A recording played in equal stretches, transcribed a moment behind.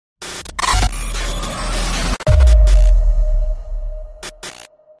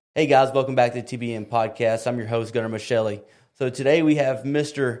Hey guys, welcome back to the TBN Podcast. I'm your host, Gunnar Michelli. So today we have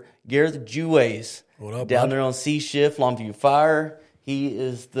Mr. Gareth Juays down there on C Shift, Longview Fire. He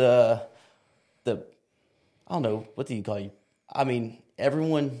is the I don't know, what do you call you? I mean,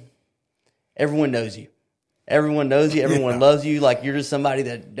 everyone knows you. Everyone knows you. Everyone loves you. Like, you're just somebody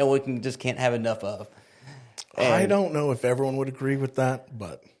that no one can't have enough of. And I don't know if everyone would agree with that,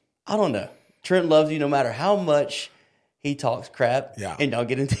 but I don't know. Trent loves you no matter how much he talks crap. Yeah. And y'all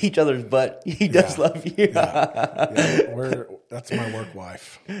get into each other's butt. He does love you. That's my work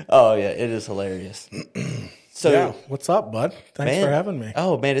wife. Oh, yeah. It is hilarious. So, what's up, bud? Thanks for having me.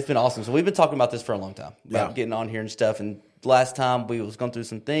 Oh, man, it's been awesome. So we've been talking about this for a long time, about getting on here and stuff. And last time we was going through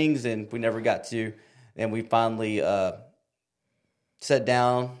some things and we never got to. And we finally sat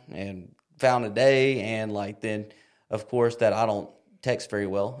down and found a day. And then, of course, that I don't text very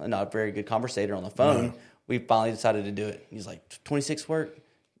well and not a very good conversator on the phone. No. We finally decided to do it. He's like, 26 work?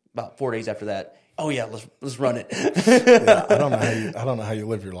 About 4 days after that. Oh yeah, let's run it. I don't know how you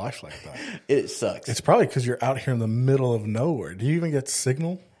live your life like that. It sucks. It's probably because you're out here in the middle of nowhere. Do you even get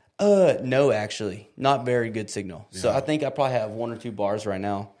signal? No, actually, not very good signal. Yeah. So I think I probably have 1 or 2 bars right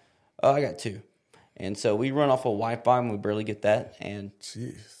now. I got 2, and so we run off of Wi-Fi and we barely get that. And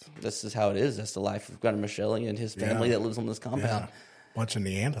this is how it is. That's the life of Gunnar Michelli and his family that lives on this compound. Yeah. Bunch of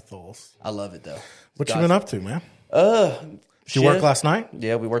Neanderthals. I love it though. What you been up to, man? Did you work last night?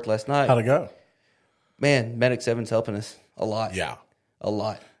 Yeah, we worked last night. How'd it go? Man, Medic 7's helping us a lot. Yeah. A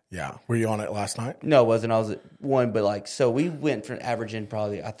lot. Yeah. Were you on it last night? No, I wasn't. I was at 1, but so we went from averaging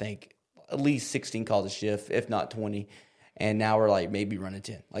probably, I think, at least 16 calls a shift, if not 20. And now we're maybe running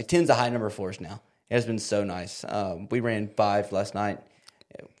 10. 10's a high number for us now. It has been so nice. We ran 5 last night.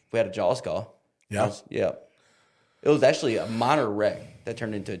 We had a Jaws call. Yeah. It was actually a minor wreck that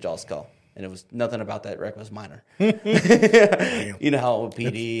turned into a Jaws call. And it was nothing about that wreck was minor. You know how with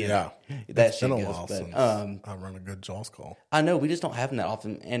PD and that shit goes. It's been a while since I run a good Jaws call. I know, we just don't have them that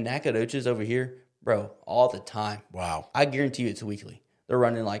often. And Nacogdoches over here, bro, all the time. Wow. I guarantee you it's weekly. They're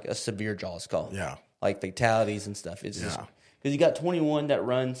running a severe Jaws call. Yeah. Fatalities and stuff. It's just because you got 21 that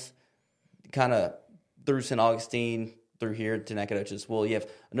runs kind of through St. Augustine, through here to Nacogdoches. Well, you have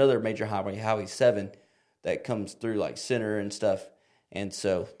another major highway, Highway 7, that comes through Center and stuff. And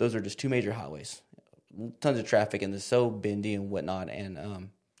so those are just 2 major highways. Tons of traffic, and it's so bendy and whatnot. And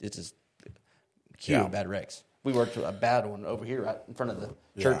it's just huge bad wrecks. We worked a bad one over here right in front of the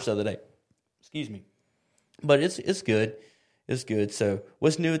church the other day. Excuse me. But it's good. It's good. So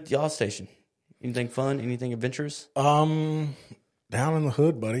what's new at y'all station? Anything fun? Anything adventurous? Down in the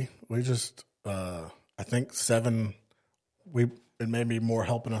hood, buddy. We just, I think 7, it may be more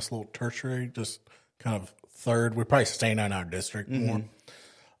helping us a little tertiary, just kind of third. We're probably staying in our district more.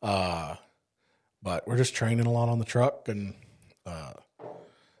 But we're just training a lot on the truck, and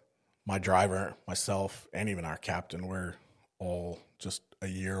my driver, myself, and even our captain, we're all just a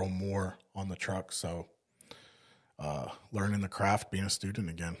year or more on the truck. So learning the craft, being a student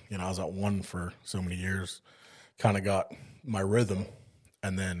again. I was at 1 for so many years, kind of got my rhythm,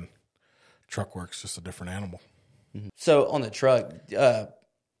 and then truck work's just a different animal. Mm-hmm. So on the truck,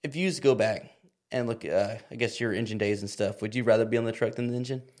 if you used to go back and look, I guess your engine days and stuff, would you rather be on the truck than the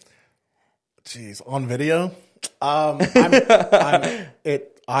engine? Jeez, on video, I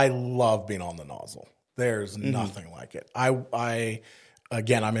love being on the nozzle. There's nothing like it. I'm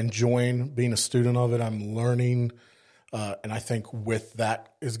enjoying being a student of it. I'm learning, and I think with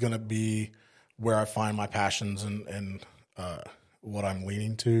that is going to be where I find my passions and what I'm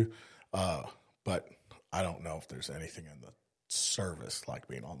leaning to. But I don't know if there's anything in the service like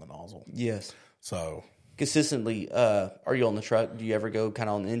being on the nozzle. Yes. So consistently, are you on the truck? Do you ever go kind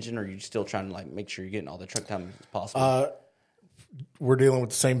of on the engine, or are you still trying to make sure you're getting all the truck time as possible? We're dealing with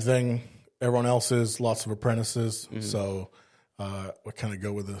the same thing everyone else is. Lots of apprentices, so we kind of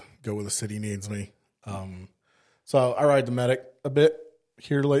go with the city needs me. So I ride the Medic a bit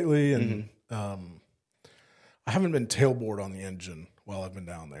here lately, and I haven't been tailboard on the engine while I've been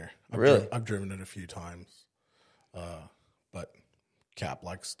down there. I've driven it a few times, but Cap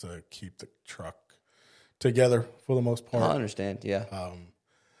likes to keep the truck together for the most part. I understand, yeah.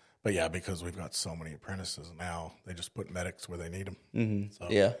 But yeah, because we've got so many apprentices now, they just put medics where they need them. Mm-hmm.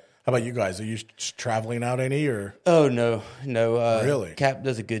 So, yeah. How about you guys? Are you traveling out any or? Oh, no. Really? Cap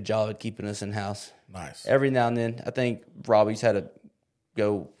does a good job at keeping us in house. Nice. Every now and then, I think Robbie's had to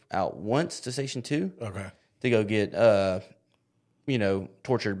go out once to Station 2. Okay. To go get,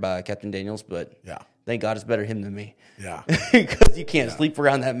 tortured by Captain Daniels, but thank God it's better him than me. Yeah. Because you can't sleep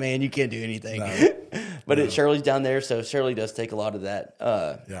around that man. You can't do anything. But Shirley's down there, so Shirley does take a lot of that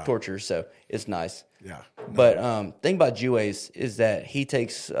torture, so it's nice. Yeah. But thing about Juays is that he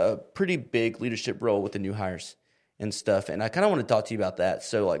takes a pretty big leadership role with the new hires and stuff. And I kind of want to talk to you about that.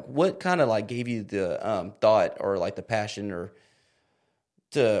 So, like, what kind of, like, gave you the thought or, like, the passion or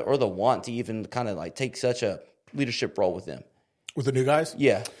the want to even kind of, like, take such a leadership role with them? With the new guys?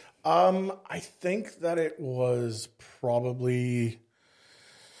 Yeah. I think that it was probably,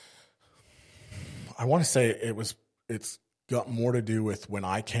 I want to say it's got more to do with when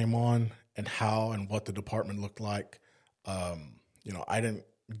I came on and how and what the department looked like. I didn't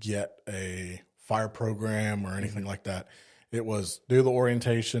get a fire program or anything like that. It was do the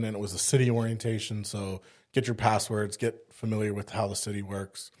orientation, and it was a city orientation. So get your passwords, get familiar with how the city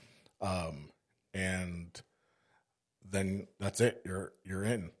works. And then that's it. You're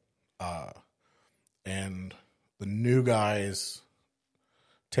in. And the new guys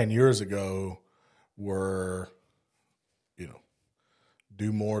 10 years ago were,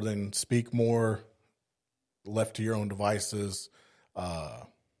 do more than speak more, left to your own devices.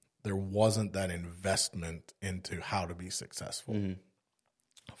 There wasn't that investment into how to be successful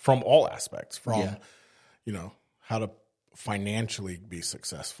from all aspects, from, how to financially be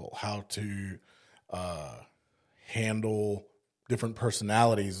successful, how to handle different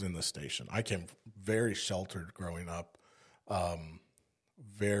personalities in the station. I came very sheltered growing up,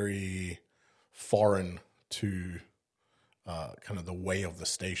 very foreign to kind of the way of the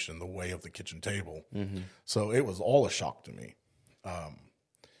station, the way of the kitchen table. So it was all a shock to me.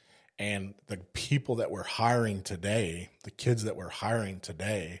 And the people that we're hiring today, the kids that we're hiring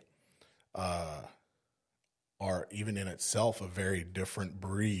today, are even in itself a very different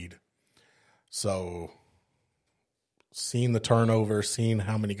breed. So seeing the turnover, seeing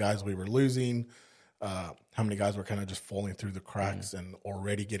how many guys we were losing, how many guys were kind of just falling through the cracks and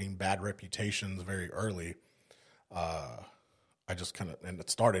already getting bad reputations very early, I just kind of, and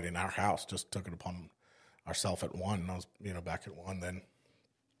it started in our house, just took it upon ourselves at one. And I was, back at one then.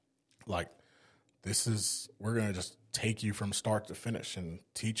 Like, we're going to just take you from start to finish and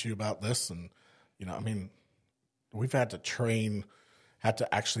teach you about this. And, we've had to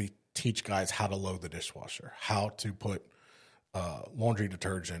actually teach guys how to load the dishwasher, how to put laundry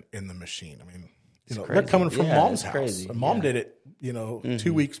detergent in the machine. I mean, they're coming from mom's house. Crazy. And mom did it,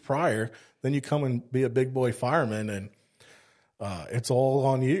 2 weeks prior. Then you come and be a big boy fireman, and it's all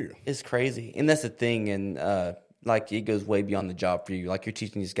on you. It's crazy. And that's the thing. And, like, it goes way beyond the job for you. Like, you're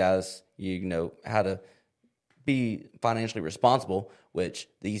teaching these guys, how to be financially responsible, which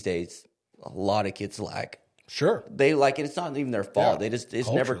these days a lot of kids lack. Sure. They like it. It's not even their fault. Yeah.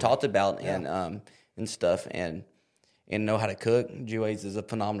 It's never talked about and stuff and know how to cook. Juays is a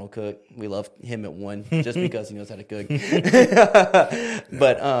phenomenal cook. We love him at one just because he knows how to cook.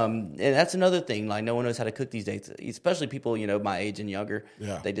 But and that's another thing. Like, no one knows how to cook these days, especially people, my age and younger.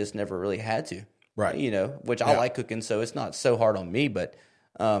 Yeah. They just never really had to. Right. Which I like cooking, so it's not so hard on me, but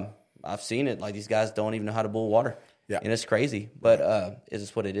I've seen it. Like, these guys don't even know how to boil water. Yeah. And it's crazy, but it's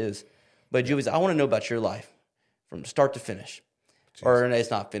just what it is. But Juays, I want to know about your life from start to finish. Jeez. Or it's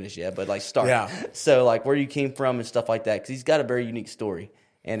not finished yet, but like start. Yeah. So like where you came from and stuff like that, because he's got a very unique story,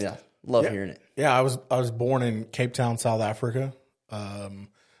 and I love hearing it. Yeah, I was born in Cape Town, South Africa.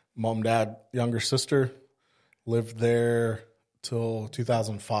 Mom, dad, younger sister lived there till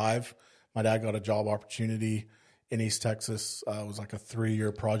 2005. My dad got a job opportunity in East Texas. It was like a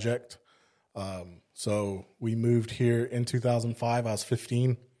 3-year project. So we moved here in 2005. I was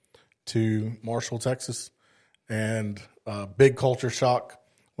 15 to Marshall, Texas, and big culture shock.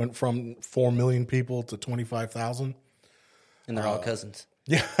 Went from 4 million people to 25,000. And they're all cousins.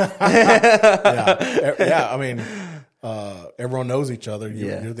 Yeah. Yeah. I mean, everyone knows each other.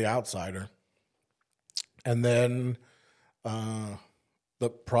 You're the outsider. And then the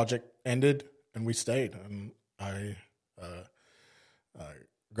project ended, and we stayed. And I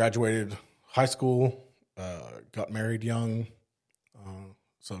graduated high school, got married young,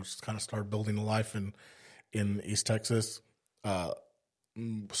 so just kind of started building a life in East Texas.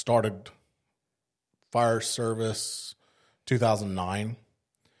 Started fire service 2009,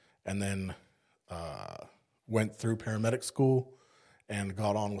 and then went through paramedic school and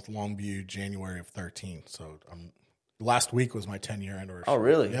got on with Longview January of 13. So last week was my 10-year anniversary. Oh,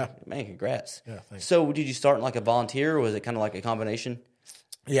 really? Yeah. Man, congrats. Yeah, thanks. So did you start like a volunteer, or was it kind of like a combination?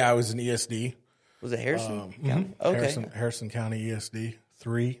 Yeah, I was in ESD. Was it Harrison County? Okay. Harrison County ESD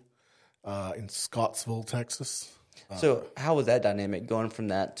 3 in Scottsville, Texas. So how was that dynamic going from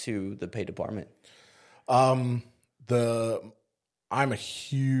that to the pay department? I'm a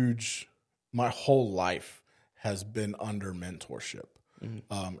huge my whole life has been under mentorship.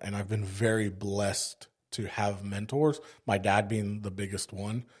 And I've been very blessed to have mentors, my dad being the biggest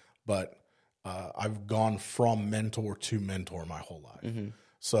one, but I've gone from mentor to mentor my whole life.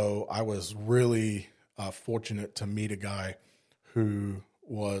 So I was really fortunate to meet a guy who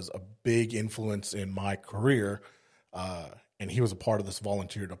was a big influence in my career, and he was a part of this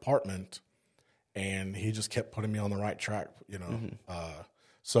volunteer department, and he just kept putting me on the right track, you know.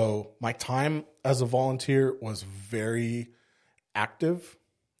 So my time as a volunteer was very active.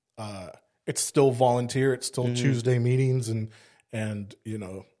 It's still volunteer. It's still Tuesday meetings and you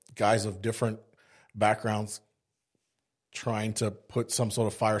know, guys of different backgrounds trying to put some sort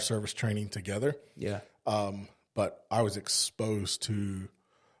of fire service training together. Yeah. But I was exposed to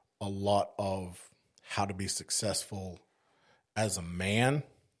a lot of how to be successful as a man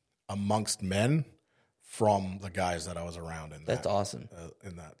amongst men from the guys that I was around in That's awesome.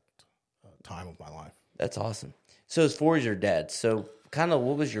 In that time of my life. That's awesome. So as far as your dad, so kind of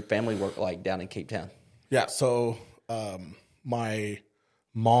what was your family work like down in Cape Town? Yeah, so my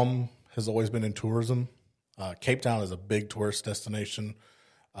mom has always been in tourism. Cape Town is a big tourist destination.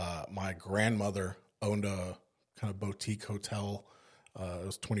 My grandmother owned a kind of boutique hotel. It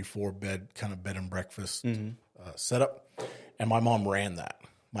was 24-bed kind of bed and breakfast setup, and my mom ran that.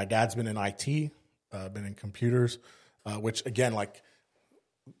 My dad's been in IT, been in computers, which again, like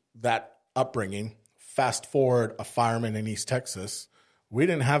that upbringing. Fast forward, a fireman in East Texas. We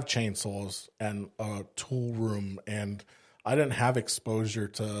didn't have chainsaws and a tool room, and I didn't have exposure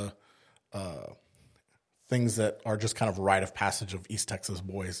to things that are just kind of rite of passage of East Texas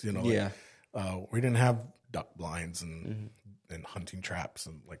boys. You know, we didn't have duck blinds and hunting traps,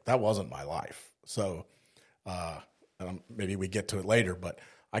 and like that wasn't my life. So maybe we get to it later, but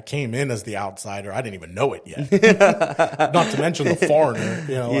I came in as the outsider. I didn't even know it yet. Not to mention the foreigner.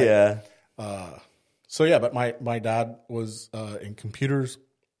 You know, so yeah, but my dad was in computers.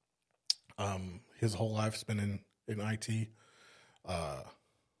 His whole life's been in IT.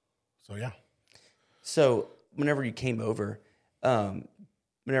 So yeah. So whenever you came over,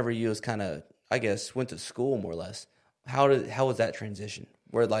 whenever you was kind of, I guess, went to school more or less, how was that transition?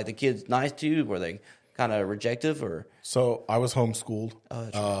 Were like the kids nice to you? Were they kind of rejective or? So I was homeschooled. Oh,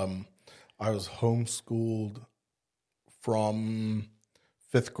 that's right. I was homeschooled from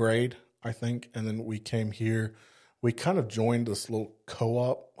 5th grade, I think, and then we came here. We kind of joined this little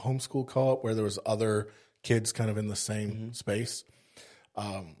co-op, homeschool co-op, where there was other kids kind of in the same space.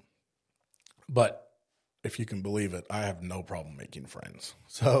 But if you can believe it, I have no problem making friends.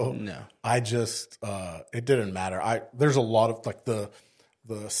 So No. I just it didn't matter. There's a lot of like the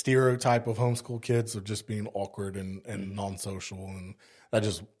stereotype of homeschool kids of just being awkward and non-social, and that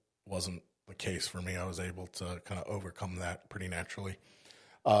just wasn't the case for me. I was able to kind of overcome that pretty naturally.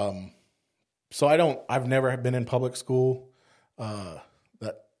 So I've never been in public school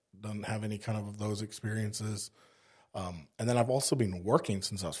that doesn't have any kind of those experiences. And then I've also been working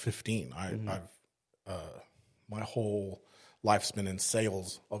since I was 15. I've my whole life's been in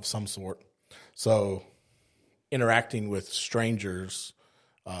sales of some sort. So interacting with strangers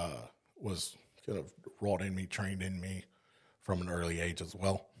was kind of wrought in me, trained in me from an early age as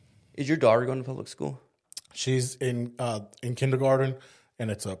well. Is your daughter going to public school? She's in kindergarten,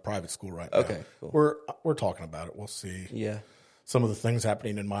 and it's a private school right now. Okay, cool. We're talking about it. We'll see. Yeah. Some of the things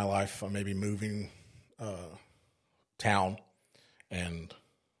happening in my life. I may be moving town, and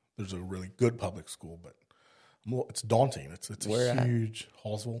there's a really good public school, but it's daunting. It's Where a huge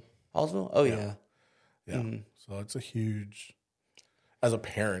Hallsville. Hallsville? Oh yeah. So it's a huge. As a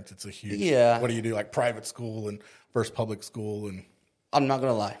parent, it's a huge. Yeah. What do you do? Like private school and versus public school, and I'm not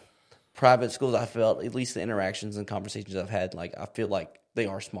gonna lie. Private schools, I felt, at least the interactions and conversations I've had, like I feel like they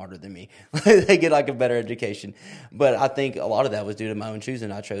are smarter than me. They get like a better education. But I think a lot of that was due to my own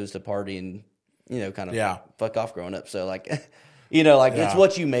choosing. I chose to party and, kind of fuck off growing up. So like, it's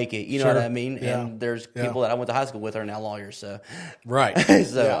what you make it. You know what I mean? Yeah. And there's people that I went to high school with are now lawyers. So right.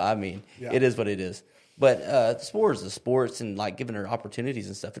 I mean, it is what it is. But sports, the sports, and like giving her opportunities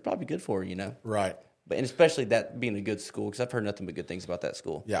and stuff, it'd probably be good for her, Right. But and especially that being a good school, because I've heard nothing but good things about that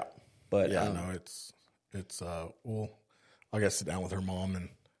school. Yeah. But it's I gotta sit down with her mom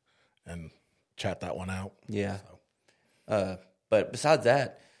and chat that one out. Yeah. So. But besides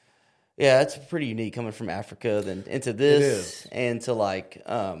that, it's pretty unique coming from Africa then into this and to like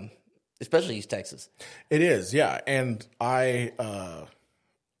especially East Texas. It is, yeah. And I'm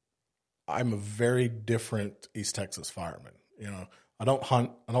a very different East Texas fireman. I don't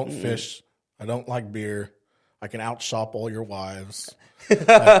hunt, I don't fish, I don't like beer. I can outshop all your wives. You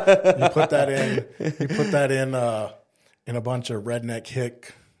put that in a bunch of redneck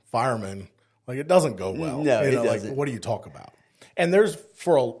hick firemen. Like, it doesn't go well. No, it like, doesn't. what do you talk about? And there's,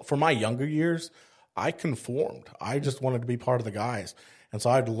 for my younger years, I conformed. I just wanted to be part of the guys. And so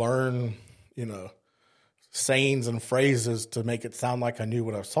I'd learn, sayings and phrases to make it sound like I knew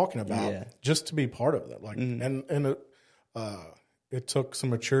what I was talking about, just to be part of it. Like, and it took some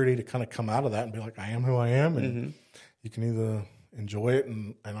maturity to kind of come out of that and be like, I am who I am, and you can either enjoy it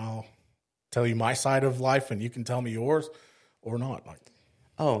and I'll tell you my side of life, and you can tell me yours, or not. Like,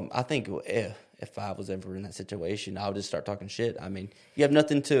 I think if I was ever in that situation, I would just start talking shit. I mean, you have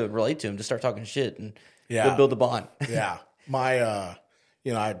nothing to relate to him. Just start talking shit and you'll build a bond. Yeah, my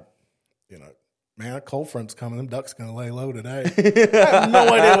man, a cold front's coming. Them ducks gonna lay low today. I have no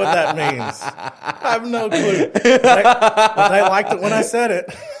idea what that means. I have no clue. But they liked it when I said it.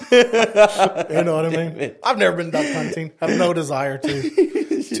 You know what I mean? I've never been duck hunting. I have no desire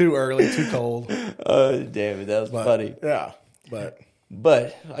to. Too early, too cold. Damn it, that was funny. Yeah,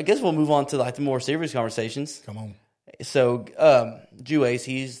 but I guess we'll move on to like the more serious conversations. Come on. So, Juays,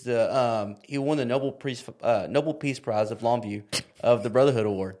 he won the Nobel Peace Prize of Longview of the Brotherhood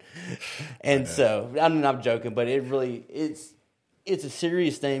Award, and so I'm joking, but it's a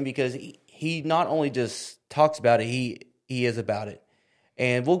serious thing because he not only just talks about it, he is about it,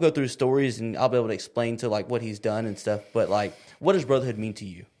 and we'll go through stories and I'll be able to explain to like what he's done and stuff. But like, what does brotherhood mean to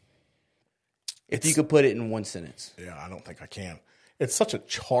you? If you could put it in one sentence. Yeah, I don't think I can. It's such a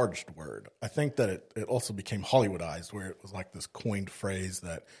charged word. I think that it also became Hollywoodized, where it was like this coined phrase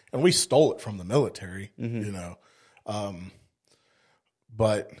and we stole it from the military,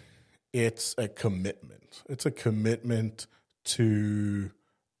 but it's a commitment. It's a commitment to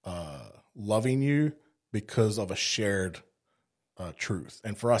loving you because of a shared truth.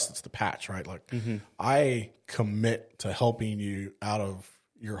 And for us, it's the patch, right? Like, I commit to helping you out of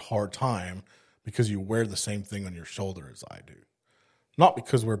your hard time because you wear the same thing on your shoulder as I do. Not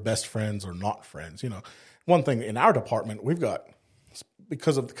because we're best friends or not friends. One thing in our department, we've got,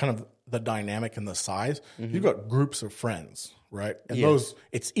 because of kind of the dynamic and the size, you've got groups of friends, right? And those,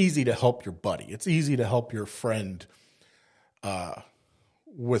 it's easy to help your buddy. It's easy to help your friend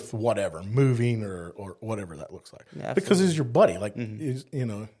with whatever, moving or whatever that looks like. Yeah, because he's your buddy. Like,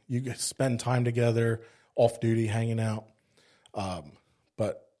 you spend time together, off duty, hanging out.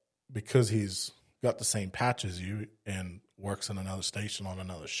 But because he's got the same patch as you and works in another station on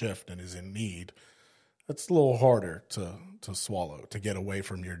another shift and is in need, it's a little harder to swallow, to get away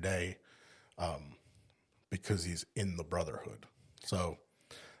from your day because he's in the brotherhood. So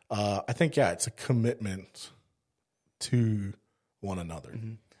I think, it's a commitment to one another.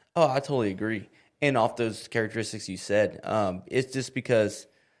 Oh, I totally agree. And off those characteristics you said, it's just because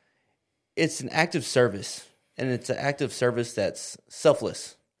it's an act of service, and it's an act of service that's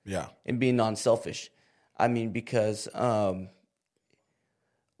selfless. Yeah. And being non-selfish. I mean, because,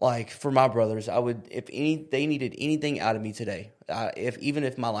 like for my brothers, I would, if they needed anything out of me today, even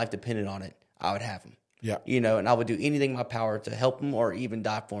if my life depended on it, I would have them. Yeah. And I would do anything in my power to help them or even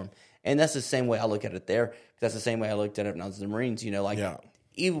die for them. And that's the same way I look at it there. That's the same way I looked at it when I was in the Marines.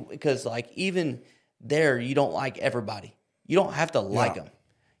 Even there, you don't like everybody. You don't have to like them.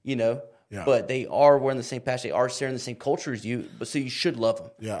 Yeah. But they are wearing the same patch. They are sharing the same culture as you. So you should love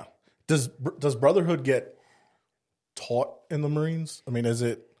them. Yeah. Does brotherhood get taught in the Marines? I mean,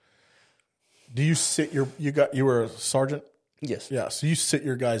 do you sit you were a sergeant? Yes. Yeah. So you sit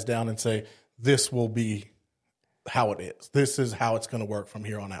your guys down and say, this will be how it is. This is how it's going to work from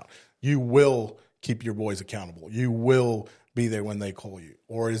here on out. You will keep your boys accountable. You will be there when they call you.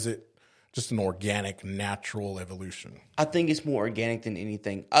 Or is it just an organic, natural evolution? I think it's more organic than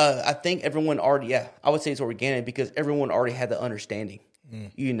anything. I think everyone already, I would say it's organic because everyone already had the understanding,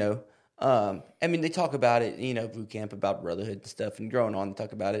 I mean, they talk about it, boot camp, about brotherhood and stuff, and growing on, they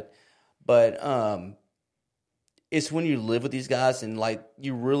talk about it. But it's when you live with these guys and, like,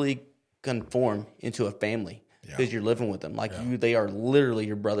 you really conform into a family because you're living with them. Like, they are literally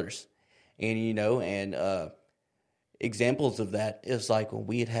your brothers. And, examples of that is like when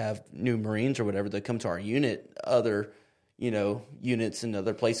we'd have new Marines or whatever that come to our unit, other, units and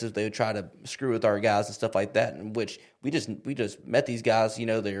other places, they would try to screw with our guys and stuff like that. In which we just met these guys,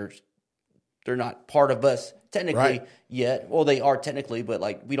 they're not part of us technically yet. Well, they are technically, but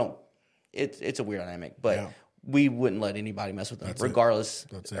like we don't. It's a weird dynamic, but we wouldn't let anybody mess with them, regardless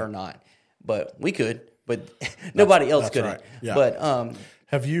or not. But we could, but nobody else could. Right. Yeah. But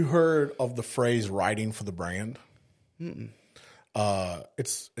have you heard of the phrase "riding for the brand"?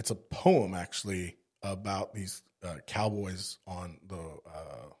 It's a poem actually about these cowboys on the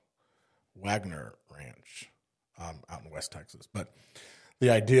Wagner Ranch out in West Texas. But the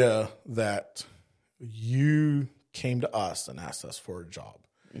idea that you came to us and asked us for a job,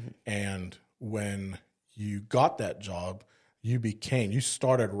 and when you got that job, you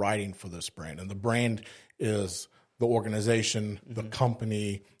started writing for this brand, and the brand is the organization, the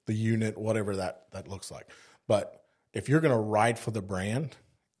company, the unit, whatever that looks like. But if you're going to write for the brand,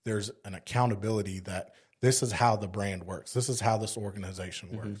 there's an accountability that this is how the brand works. This is how this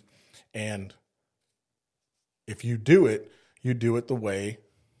organization works. And if you do it the way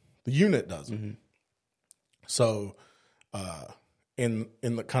the unit does it. So in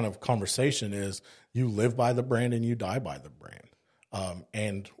the kind of conversation is you live by the brand and you die by the brand.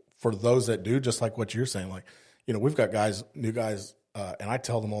 And for those that do, just like what you're saying, like, we've got new guys, and I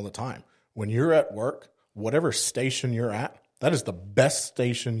tell them all the time, when you're at work, whatever station you're at, that is the best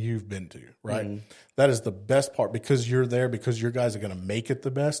station you've been to, right? That is the best part because you're there, because your guys are going to make it the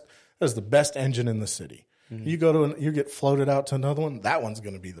best. That is the best engine in the city. You you get floated out to another one, that one's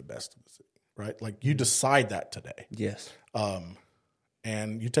going to be the best in the city, right? Like you decide that today. Yes.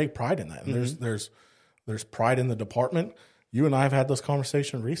 And you take pride in that. And there's pride in the department. You and I have had this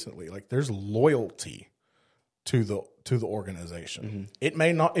conversation recently. Like there's loyalty to the organization. It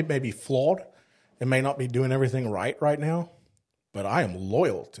may be flawed. It may not be doing everything right now, but I am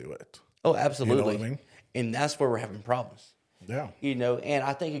loyal to it. Oh, absolutely. You know what I mean? And that's where we're having problems. Yeah. And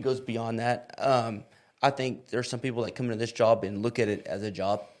I think it goes beyond that. I think there's some people that come into this job and look at it as a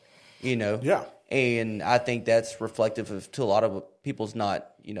job, Yeah. And I think that's reflective of to a lot of people's not,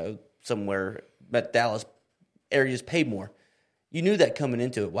 somewhere, but Dallas areas pay more. You knew that coming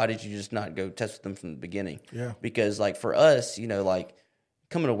into it. Why did you just not go test with them from the beginning? Yeah. Because like for us,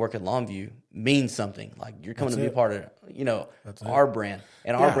 coming to work at Longview means something. Like you're coming to be part of, our brand.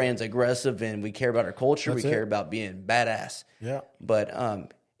 And our brand's aggressive and we care about our culture. We care about being badass. Yeah. But,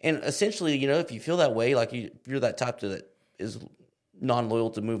 and essentially, if you feel that way, like you're that type that is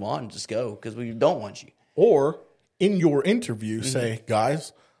non-loyal to move on, just go because we don't want you. Or in your interview, say,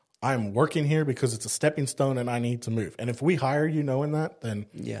 guys, I'm working here because it's a stepping stone and I need to move. And if we hire you knowing that, then,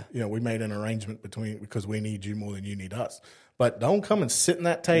 we made an arrangement because we need you more than you need us. But don't come and sit in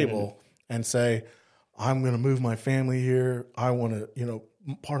that table and say, I'm going to move my family here. I want to,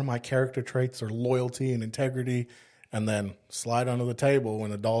 part of my character traits are loyalty and integrity, and then slide under the table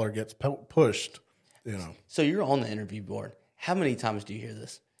when a dollar gets pushed, So you're on the interview board. How many times do you hear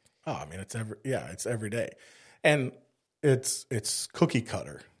this? Oh, I mean, it's every day. And it's cookie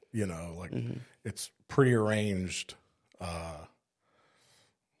cutter, it's prearranged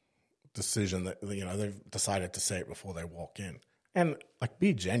decision that, they've decided to say it before they walk in. And like,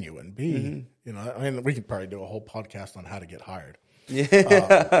 be genuine, we could probably do a whole podcast on how to get hired. It's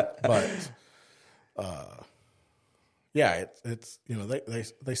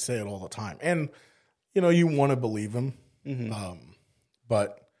they say it all the time. And, you want to believe them.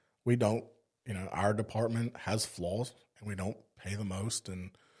 But we don't, our department has flaws and we don't pay the most,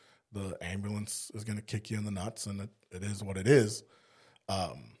 and the ambulance is going to kick you in the nuts, and it is what it is.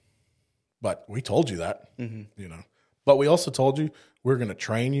 But we told you that, but we also told you we're going to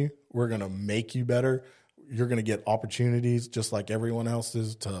train you. We're going to make you better. You're going to get opportunities just like everyone else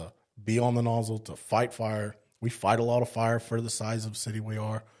is to be on the nozzle, to fight fire. We fight a lot of fire for the size of city we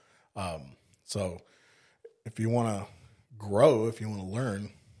are. So if you want to grow, if you want to learn,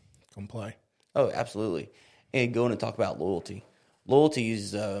 come play. Oh, absolutely. And going to talk about loyalty. Loyalty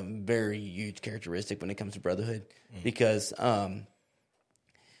is a very huge characteristic when it comes to brotherhood because,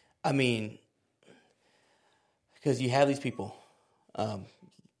 because you have these people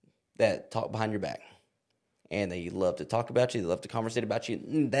that talk behind your back, and they love to talk about you. They love to conversate about you.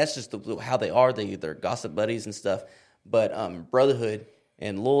 And that's just how they are. They're gossip buddies and stuff. But brotherhood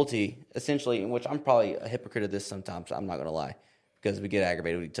and loyalty, essentially, in which I'm probably a hypocrite of this sometimes. I'm not going to lie, because we get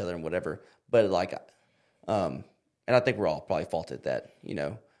aggravated with each other and whatever. But and I think we're all probably faulted at that,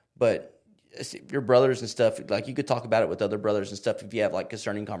 But your brothers and stuff, like you could talk about it with other brothers and stuff if you have like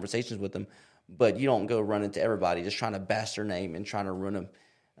concerning conversations with them. But you don't go run into everybody just trying to bash their name and trying to ruin them.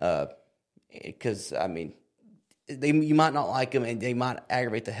 Because you might not like them and they might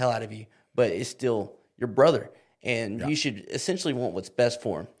aggravate the hell out of you, but it's still your brother. And you should essentially want what's best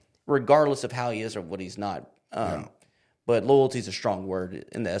for him, regardless of how he is or what he's not. But loyalty is a strong word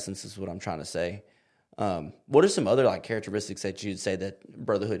in the essence is what I'm trying to say. What are some other like characteristics that you'd say that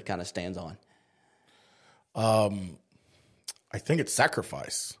brotherhood kind of stands on? I think it's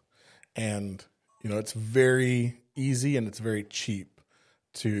sacrifice. And, it's very easy and it's very cheap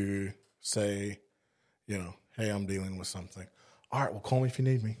to say, hey, I'm dealing with something. All right, well, call me if you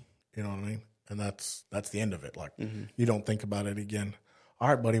need me. You know what I mean? And that's the end of it. Like, you don't think about it again. All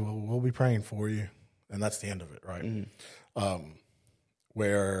right, buddy, well, we'll be praying for you. And that's the end of it, right?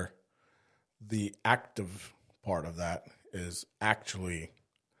 Where the active part of that is actually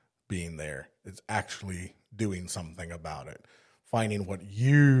being there It's actually doing something about it, finding what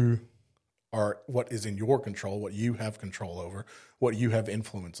is in your control, what you have control over, what you have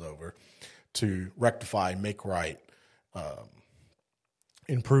influence over, to rectify, make right,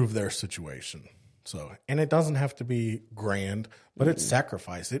 improve their situation. So, and it doesn't have to be grand, but it's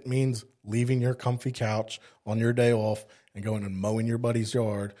sacrifice. It means leaving your comfy couch on your day off and going and mowing your buddy's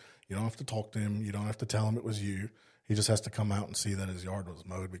yard. You don't have to talk to him. You don't have to tell him it was you. He just has to come out and see that his yard was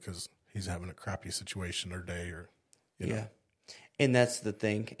mowed because he's having a crappy situation or day, or you know. Yeah. And that's the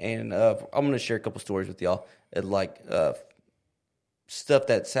thing. And I'm going to share a couple stories with y'all. Stuff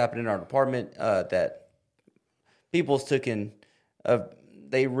that's happened in our department that people's taken.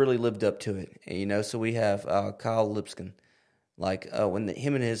 They really lived up to it. And, you know, so we have Kyle Lipscomb. When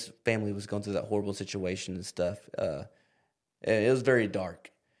him and his family was going through that horrible situation and stuff, it was very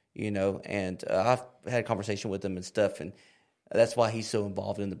dark, you know. And I've had a conversation with him and stuff, and that's why he's so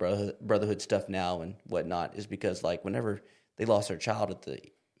involved in the brotherhood stuff now and whatnot, is because, like, whenever they lost their child at the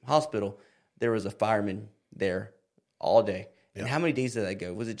hospital, there was a fireman there all day. And how many days did that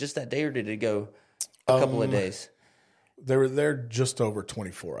go? Was it just that day, or did it go a couple of days? They were there just over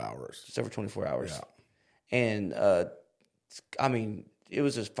 24 hours. Just over 24 hours. Yeah. And, I mean, it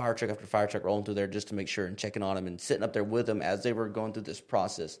was just fire truck after fire truck rolling through there just to make sure and checking on them and sitting up there with them as they were going through this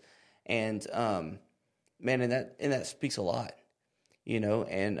process. And, man, and that speaks a lot, you know.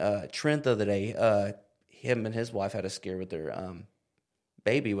 And Trent the other day, him and his wife had a scare with their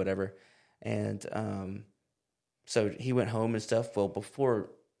baby, whatever. And so he went home and stuff. Well, before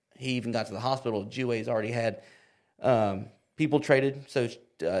he even got to the hospital, Juays already had people traded, so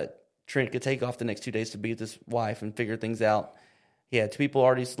Trent could take off the next 2 days to be with his wife and figure things out. He had 2 people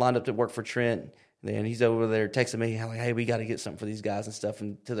already lined up to work for Trent. And then he's over there texting me, like, hey, we got to get something for these guys and stuff,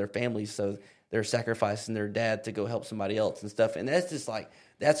 and to their families, so they're sacrificing their dad to go help somebody else and stuff. And that's just like,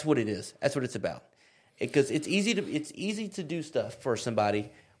 that's what it is. That's what it's about. Because it's easy to do stuff for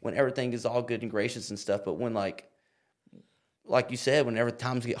somebody when everything is all good and gracious and stuff. But when, like you said, whenever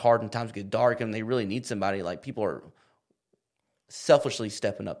times get hard and times get dark and they really need somebody, like, people are selfishly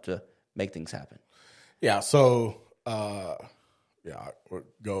stepping up to make things happen. Yeah. So, we'll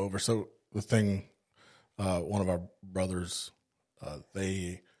go over. So the thing, one of our brothers,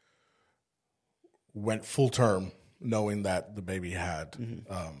 they went full term knowing that the baby had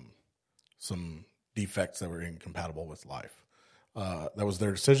some defects that were incompatible with life. That was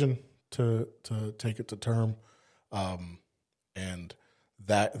their decision to take it to term. And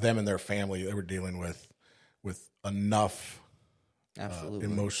that them and their family, they were dealing with enough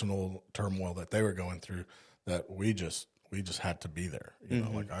emotional turmoil that they were going through that we just had to be there. You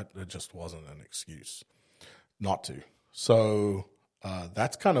know, it just wasn't an excuse not to. So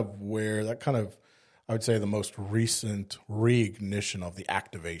that's kind of where I would say the most recent reignition of the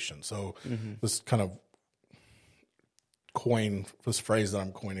activation. So this kind of this phrase that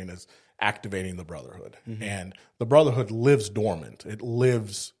I'm coining is activating the brotherhood. And the brotherhood lives dormant. It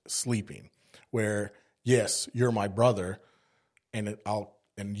lives sleeping, where, yes, you're my brother, and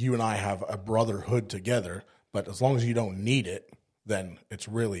you and I have a brotherhood together, but as long as you don't need it, then it's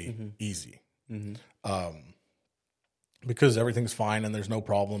really easy. Because everything's fine and there's no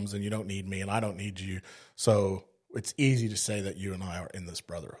problems and you don't need me and I don't need you. So it's easy to say that you and I are in this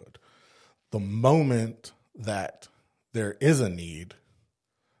brotherhood. The moment that there is a need,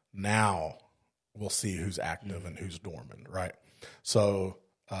 now we'll see who's active and who's dormant, right? So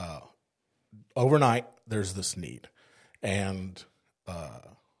overnight, there's this need. And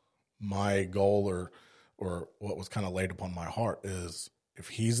my goal or what was kind of laid upon my heart is, if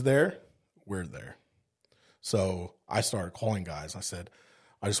he's there, we're there. So I started calling guys. I said,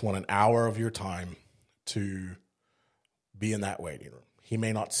 I just want an hour of your time to be in that waiting room. He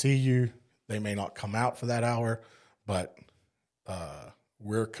may not see you. They may not come out for that hour, but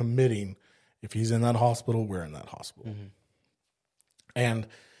we're committing. If he's in that hospital, we're in that hospital. And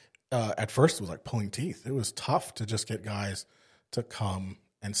at first it was like pulling teeth. It was tough to just get guys to come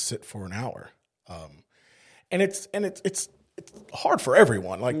and sit for an hour. And it's hard for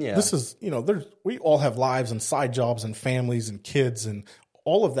everyone. Like, this is, we all have lives and side jobs and families and kids, and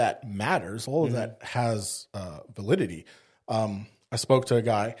all of that matters. All of that has validity. I spoke to a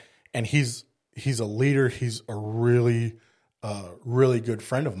guy, and he's a leader. He's a really good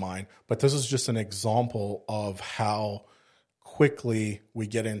friend of mine. But this is just an example of how quickly we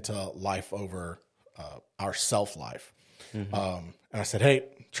get into life over our self life. And I said, hey,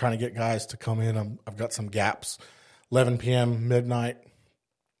 trying to get guys to come in. I've got some gaps. 11 p.m., midnight.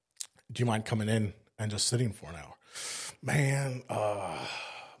 Do you mind coming in and just sitting for an hour? Man,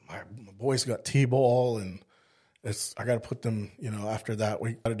 my boys got T-ball, and I got to put them, after that,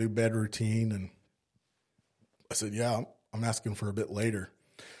 we got to do bed routine. And I said, yeah, I'm asking for a bit later.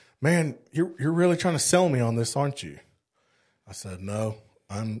 Man, you're really trying to sell me on this, aren't you? I said, no,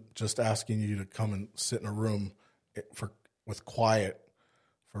 I'm just asking you to come and sit in a room with quiet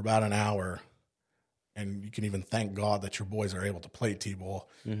for about an hour. And you can even thank God that your boys are able to play T-ball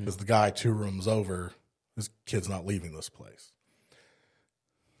because the guy 2 rooms over, his kid's not leaving this place.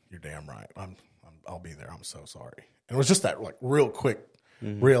 You're damn right. I'll be there. I'm so sorry. And it was just that real quick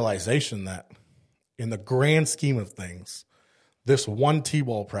realization that in the grand scheme of things, this one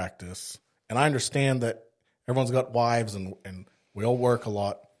T-ball practice, and I understand that everyone's got wives and we all work a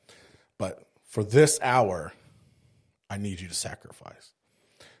lot, but for this hour, I need you to sacrifice.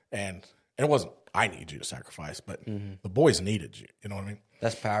 And it wasn't I need you to sacrifice, but the boys needed you. You know what I mean?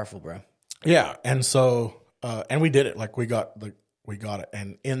 That's powerful, bro. Yeah. And so, and we did it. We got it.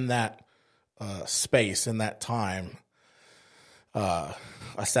 And in that space, in that time, I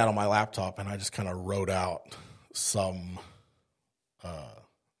sat on my laptop and I just kind of wrote out some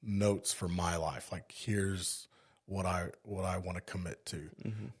notes for my life. Here's what I want to commit to.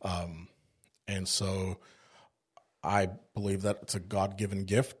 And so I believe that it's a God-given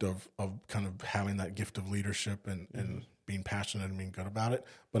gift of kind of having that gift of leadership and being passionate and being good about it.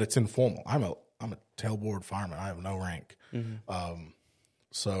 But it's informal. I'm a tailboard fireman. I have no rank.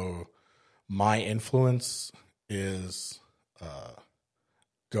 So my influence is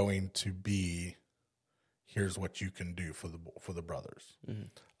going to be, here's what you can do for the brothers.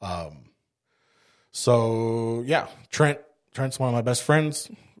 So yeah, Trent's one of my best friends.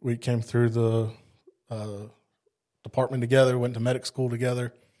 We came through the department together, went to medic school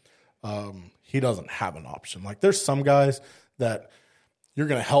together. He doesn't have an option. There's some guys that you're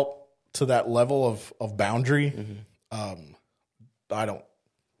going to help to that level of boundary. I don't.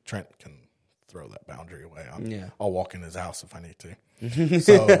 Trent can throw that boundary away. I'll walk in his house if I need to.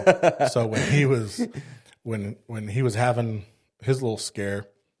 So when he was having his little scare,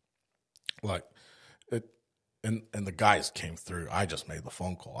 and the guys came through, I just made the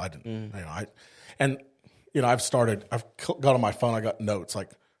phone call. I didn't, I've got on my phone, I got notes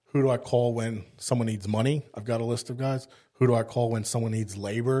who do I call when someone needs money? I've got a list of guys. Who do I call when someone needs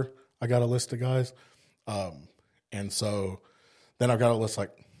labor? I got a list of guys. And so then I've got a list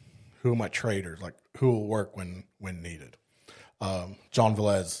who are my traders? Who will work when needed? John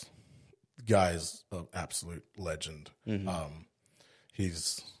Velez, guy's an absolute legend.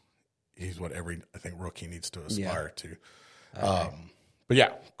 He's what every rookie needs to aspire to. But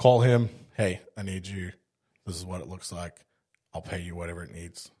yeah, call him. Hey, I need you. This is what it looks like. I'll pay you whatever it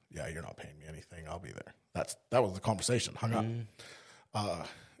needs. Yeah, you're not paying me anything. I'll be there. That was the conversation. Hung up.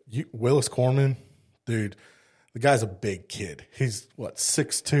 Willis Corman, dude, the guy's a big kid. He's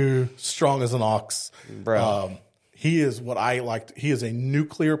 6'2", strong as an ox. Bro. He is what I liked. He is a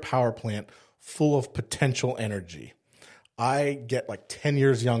nuclear power plant full of potential energy. I get 10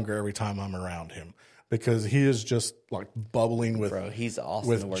 years younger every time I'm around him because he is just bubbling with Bro, he's awesome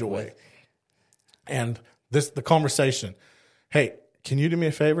with to work joy. with. And the conversation, hey, can you do me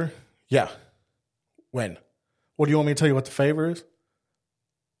a favor? Yeah. When? What do you want me to tell you what the favor is?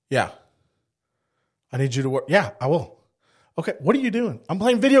 Yeah. I need you to work. Yeah, I will. Okay, what are you doing? I'm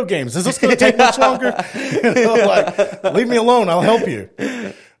playing video games. Is this going to take much longer? Leave me alone. I'll help you.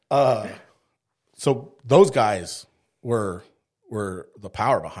 So those guys were the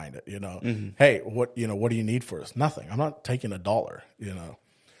power behind it, Hey, what do you need for us? Nothing. I'm not taking $1,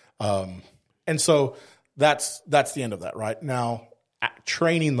 And so that's the end of that, right? Now,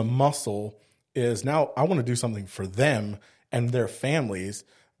 training the muscle is now I want to do something for them and their families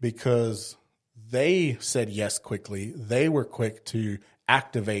because they said yes quickly. They were quick to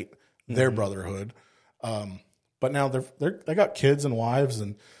activate their brotherhood. But now they got kids and wives.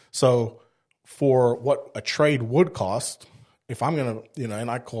 And so for what a trade would cost, if I'm going to, and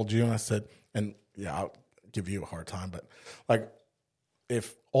I called you and I said, and yeah, I'll give you a hard time, but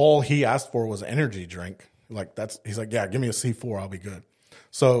if all he asked for was an energy drink, he's like, yeah, give me a C4, I'll be good.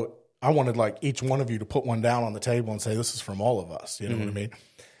 So I wanted each one of you to put one down on the table and say, this is from all of us. You know what I mean?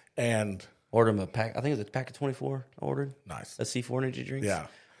 And ordered him a pack. I think it was a pack of 24 I ordered. Nice. A C4 energy drinks. Yeah.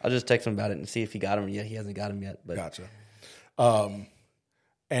 I'll just text him about it and see if he got them. Yeah, he hasn't got them yet. But. Gotcha.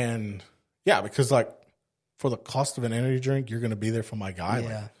 And yeah, because for the cost of an energy drink, you're going to be there for my guy.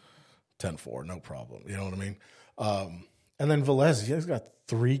 Yeah. 10-4, no problem. You know what I mean? And then Velez, he's got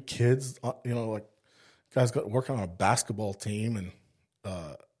 3 kids, guy's got working on a basketball team and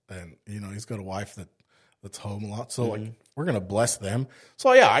he's got a wife that's home a lot. So we're going to bless them.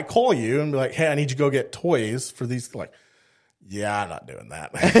 So yeah, I call you and be like, hey, I need you to go get toys for these. Yeah, I'm not doing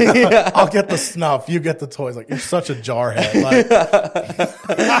that. I'll get the snuff. You get the toys. Like, you're such a jarhead. Like,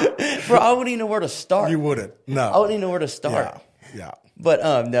 bro, I wouldn't even know where to start. you wouldn't. No. I wouldn't even know where to start. Yeah.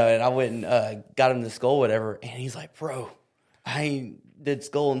 But no, and I went and got him to skull, whatever, and he's like, bro, I ain't did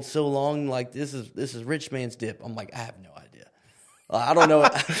skull in so long. Like, this is rich man's dip. I'm like, I have no idea. I don't know.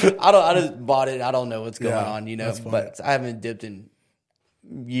 I just bought it. I don't know what's going on, you know. But I haven't dipped in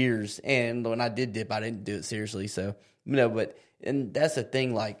years, and when I did dip, I didn't do it seriously. So, you know, and that's the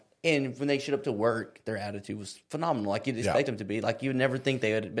thing. Like, and when they showed up to work, their attitude was phenomenal. Like, you'd expect them to be. Like, you would never think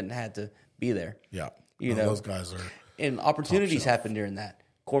they would have had to be there. Yeah, you know, those guys are. And opportunities happened during that.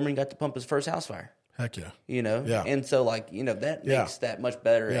 Corman got to pump his first house fire. Heck yeah. You know? Yeah. And so, like, you know, that makes that much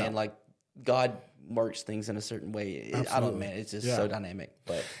better. Yeah. And, like, God works things in a certain way. I don't know, man. It's just so dynamic.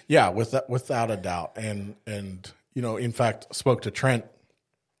 But yeah, without a doubt. And you know, in fact, spoke to Trent,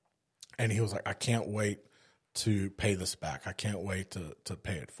 and he was like, I can't wait to pay this back. I can't wait to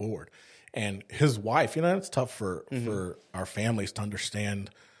pay it forward. And his wife, you know, it's tough for our families to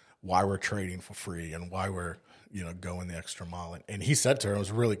understand why we're trading for free and why we're, you know, going the extra mile. And he said to her, it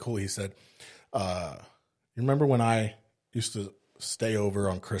was really cool. He said, you remember when I used to stay over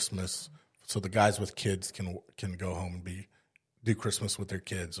on Christmas so the guys with kids can go home and do Christmas with their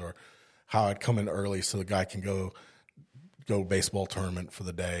kids, or how I'd come in early so the guy can go baseball tournament for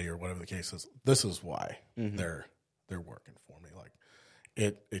the day or whatever the case is. This is why they're working for me. Like,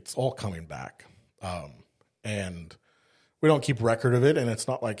 it's all coming back. And we don't keep record of it, and it's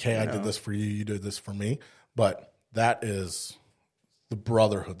not like, hey, I did this for you, you did this for me. But that is the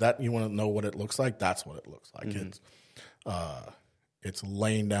brotherhood. That, you want to know what it looks like? That's what it looks like. It's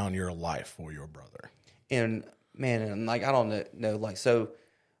laying down your life for your brother. And man, and like, I don't know, like, so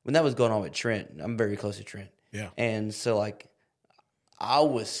when that was going on with Trent, I'm very close to Trent. Yeah. And so, like, I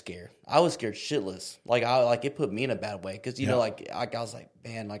was scared. I was scared shitless. Like, it put me in a bad way. Because, you know, like, I was like,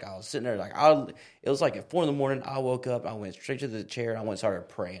 man, like, I was sitting there, like, it was like at 4 a.m, I woke up, I went straight to the chair, and I went and started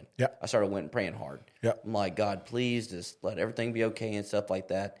praying. Yeah. I went praying hard. Yeah. I'm like, God, please just let everything be okay and stuff like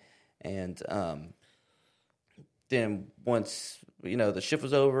that. And then once, you know, the shift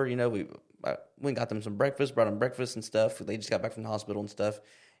was over, you know, we went and got them some breakfast, brought them breakfast and stuff. They just got back from the hospital and stuff.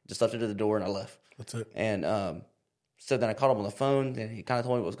 Just left it at the door, and I left. That's it. And so then I called him on the phone, and he kind of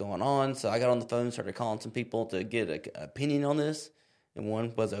told me what was going on. So I got on the phone, started calling some people to get an opinion on this. And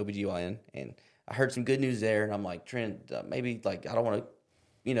one was OBGYN. And I heard some good news there. And I'm like, Trent, maybe, like, I don't want to,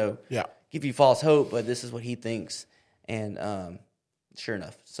 you know, give you false hope, but this is what he thinks. And sure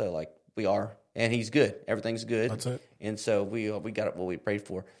enough. So, like, we are. And he's good. Everything's good. That's it. And so we got what we prayed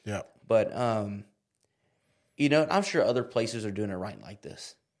for. Yeah. But, you know, I'm sure other places are doing it right like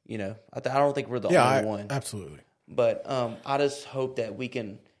this. You know, I don't think we're the only one. Absolutely. But I just hope that we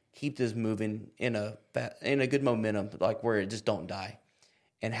can keep this moving in a good momentum, like, where it just don't die.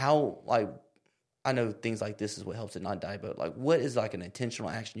 And how, like, I know things like this is what helps it not die, but, like, what is, like, an intentional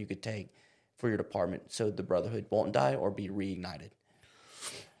action you could take for your department so the brotherhood won't die or be reignited?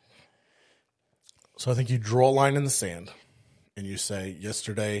 So I think you draw a line in the sand and you say,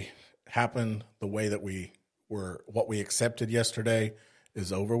 yesterday happened the way that what we accepted yesterday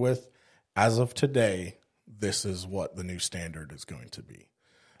is over with. As of today, this is what the new standard is going to be.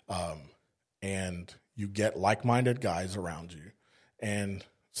 And you get like-minded guys around you. And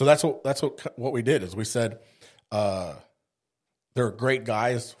so that's what we did is we said, there are great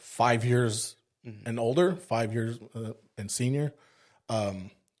guys 5 years and older, 5 years and senior.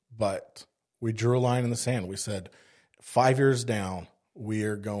 But we drew a line in the sand. We said, 5 years down, we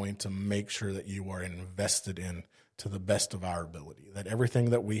are going to make sure that you are invested in to the best of our ability, that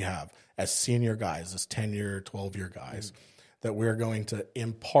everything that we have as senior guys, as 10-year, 12-year guys, that we're going to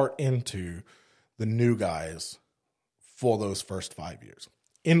impart into the new guys for those first 5 years.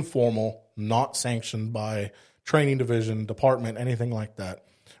 Informal, not sanctioned by training division, department, anything like that.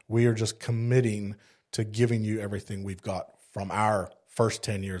 We are just committing to giving you everything we've got from our first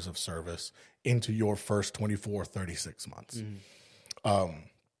 10 years of service into your first 24, 36 months.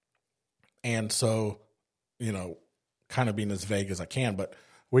 And so, you know, kind of being as vague as I can, but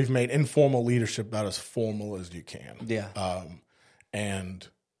we've made informal leadership about as formal as you can. Yeah. And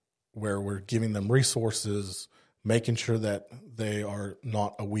where we're giving them resources, making sure that they are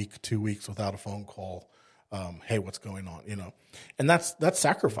not a week, 2 weeks without a phone call. Hey, what's going on? You know, and that's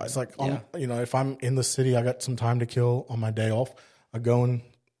sacrifice. Like, you know, if I'm in the city, I got some time to kill on my day off. I go and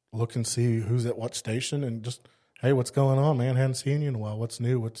look and see who's at what station and just, hey, what's going on, man? Hadn't seen you in a while. What's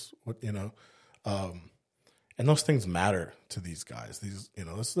new? What, you know, and those things matter to these guys. These, you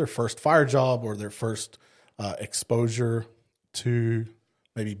know, this is their first fire job or their first exposure to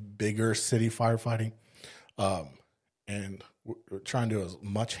maybe bigger city firefighting. and we're trying to do as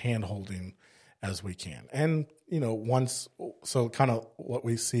much hand holding as we can. And, so kind of what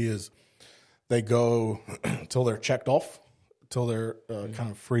we see is they go till they're checked off, till they're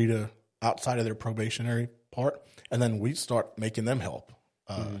kind of free to outside of their probationary part. And then we start making them help.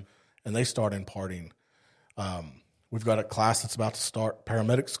 And they start imparting. We've got a class that's about to start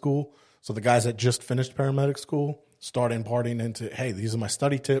paramedic school. So the guys that just finished paramedic school start imparting into, hey, these are my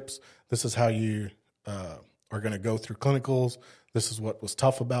study tips. This is how you are going to go through clinicals. This is what was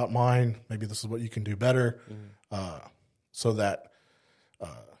tough about mine. Maybe this is what you can do better, so that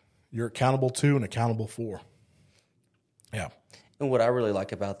you're accountable to and accountable for. Yeah. And what I really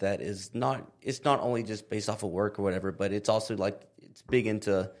like about that is it's not only just based off of work or whatever, but it's also like it's big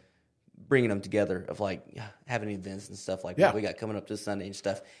into bringing them together of like having events and stuff like what we got coming up this Sunday and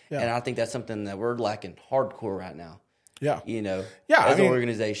stuff. Yeah. And I think that's something that we're lacking hardcore right now. Yeah. As an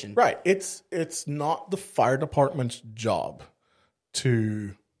organization. Right. It's not the fire department's job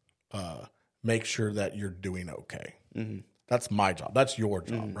to make sure that you're doing okay. Mm-hmm. That's my job. That's your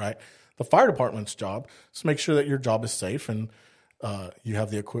job, right? The fire department's job is to make sure that your job is safe and you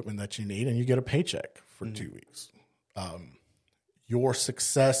have the equipment that you need and you get a paycheck for 2 weeks. Your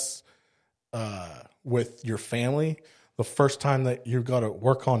success with your family, the first time that you've got to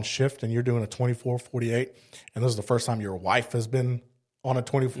work on shift and you're doing a 24-48, and this is the first time your wife has been on a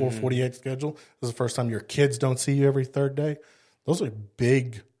 24-48 schedule, this is the first time your kids don't see you every third day, those are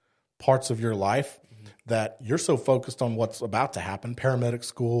big parts of your life that you're so focused on what's about to happen, paramedic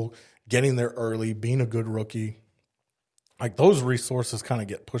school, getting there early, being a good rookie. Like those resources kind of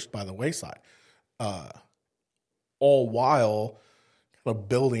get pushed by the wayside, all while kind of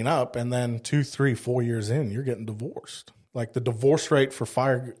building up. And then 2, 3, 4 years in, you're getting divorced. Like the divorce rate for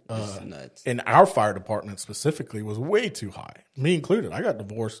fire in our fire department specifically was way too high, me included. I got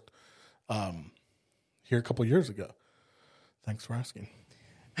divorced here a couple of years ago. Thanks for asking.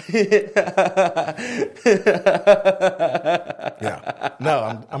 Yeah.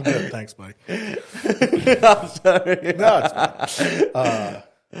 No, I'm good. Thanks, buddy. I'm sorry. No, it's fine.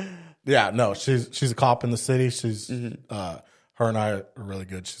 Yeah, no, she's a cop in the city. She's her and I are really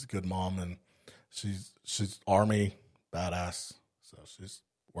good. She's a good mom, and she's Army badass. So she's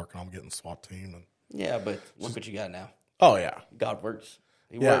working on getting SWAT team. And yeah, but look what you got now. Oh yeah, God works.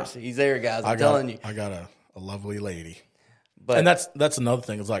 He works. He's there, guys. I'm telling you. I got a lovely lady. But, and that's another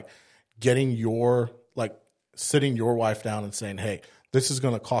thing. It's like getting sitting your wife down and saying, hey, this is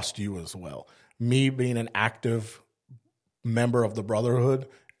going to cost you as well. Me being an active member of the brotherhood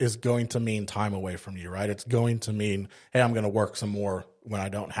is going to mean time away from you, right? It's going to mean, hey, I'm going to work some more when I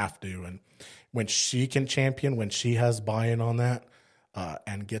don't have to. And when she can champion, when she has buy-in on that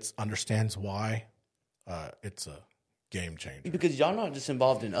and understands why, it's a game changer. Because y'all not just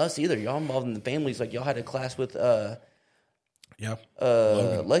involved in us either. Y'all involved in the families. Like y'all had a class with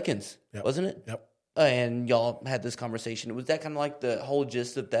Lekins, wasn't it? Yep. And y'all had this conversation. Was that kind of like the whole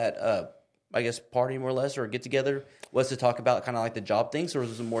gist of that, I guess, party more or less, or get together, was to talk about kind of like the job things, or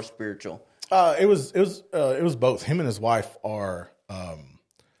was it more spiritual? It was both. Him and his wife are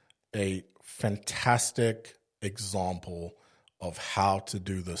a fantastic example of how to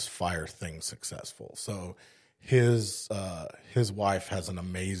do this fire thing successful. So his wife has an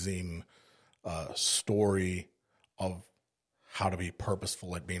amazing story of how to be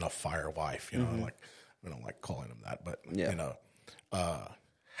purposeful at being a fire wife, like we don't like calling them that, but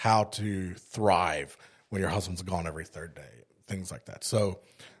how to thrive when your husband's gone every third day, things like that. So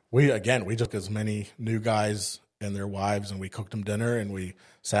we took as many new guys and their wives and we cooked them dinner and we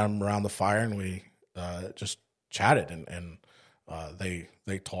sat them around the fire and we just chatted and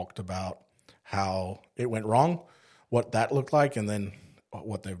they talked about how it went wrong, what that looked like, and then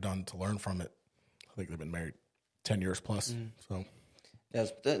what they've done to learn from it. I think they've been married 10 years plus. So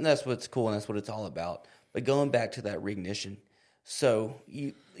that's what's cool, and that's what it's all about. But going back to that reignition, so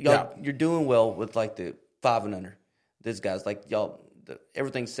you're doing well with like the 5 and under. These guys, like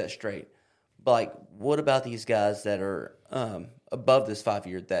everything's set straight. But like, what about these guys that are above this 5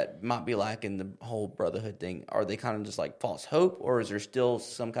 year that might be lacking the whole brotherhood thing? Are they kind of just like false hope, or is there still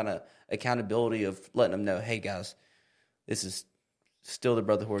some kind of accountability of letting them know, hey guys, this is still the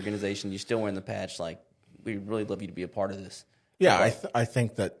brotherhood organization. You're still wearing the patch. Like, we really love you to be a part of this. Yeah, I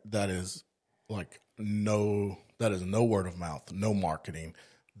think that is no word of mouth, no marketing.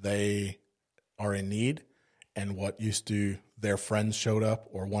 They are in need, and what used to their friends showed up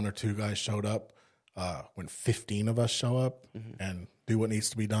or 1 or 2 guys showed up, when 15 of us show up and do what needs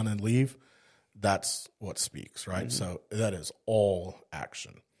to be done and leave, that's what speaks, right? Mm-hmm. So that is all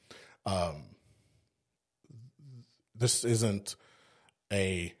action. This isn't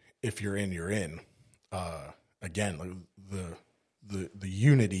if you're in, you're in. again, the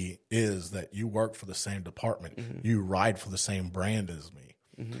unity is that you work for the same department. You ride for the same brand as me.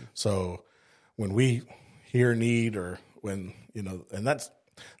 So when we hear need, or when, and that's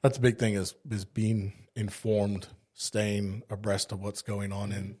a big thing, is being informed, staying abreast of what's going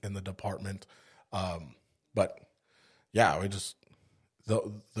on in the department. But yeah, we just,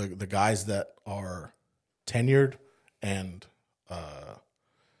 the guys that are tenured and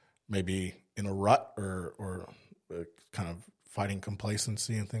maybe in a rut or kind of fighting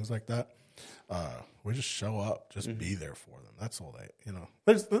complacency and things like that, we just show up, just be there for them. That's all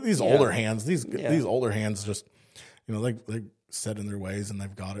there's these older hands, these older hands just, they set in their ways and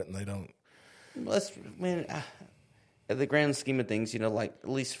they've got it and they don't. At the grand scheme of things, like at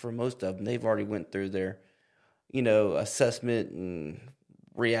least for most of them, they've already went through their, assessment and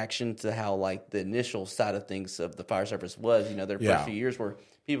reaction to how like the initial side of things of the fire service was, their first few years where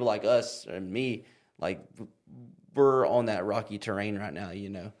people like us and me, like we're on that rocky terrain right now,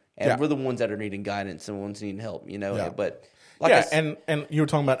 and we're the ones that are needing guidance and ones needing help, but and you were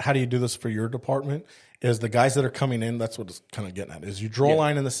talking about how do you do this for your department, is the guys that are coming in, that's what it's kind of getting at, is you draw a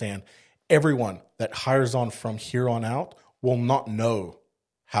line in the sand. Everyone that hires on from here on out will not know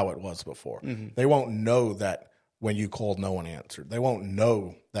how it was before. They won't know that when you called, no one answered. They won't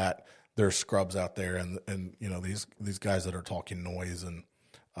know that there's scrubs out there and these guys that are talking noise, and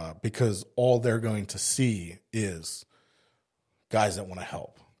because all they're going to see is guys that want to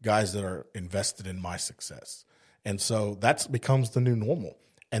help, guys that are invested in my success. And so that becomes the new normal.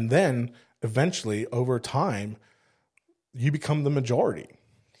 And then eventually over time, you become the majority.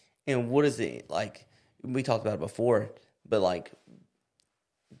 And what is it like? We talked about it before, but like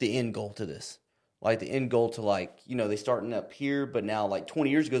the end goal to this, like the end goal to they starting up here, but now like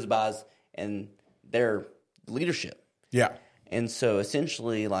 20 years goes by and they're leadership. Yeah. And so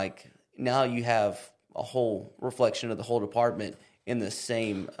essentially like now you have a whole reflection of the whole department in the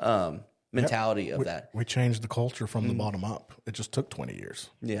same mentality of that. We changed the culture from the bottom up. It just took 20 years.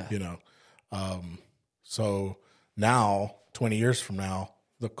 Yeah. So now 20 years from now,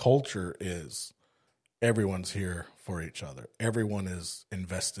 the culture is everyone's here for each other. Everyone is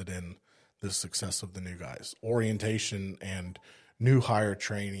invested in the success of the new guys. Orientation and new hire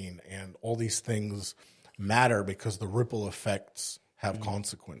training and all these things matter because the ripple effects have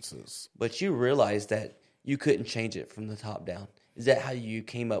consequences. But you realize that you couldn't change it from the top down. Is that how you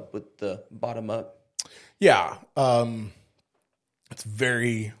came up with the bottom up? Yeah. It's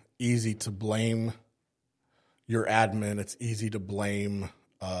very easy to blame your admin. It's easy to blame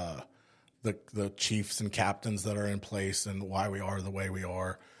the chiefs and captains that are in place and why we are the way we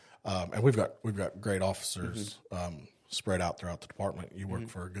are. And we've got great officers spread out throughout the department. You work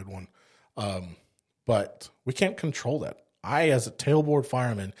for a good one. But we can't control that. I, as a tailboard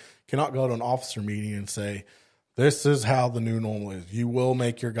fireman, cannot go to an officer meeting and say, this is how the new normal is. You will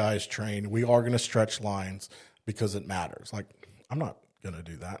make your guys train. We are going to stretch lines because it matters. Like, I'm not going to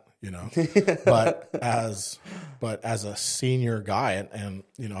do that, but as a senior guy, and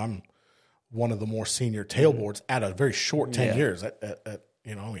I'm one of the more senior tailboards at a very short 10 years at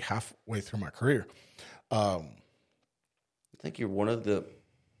only halfway through my career. I think you're one of the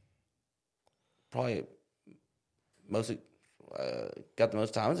probably most got the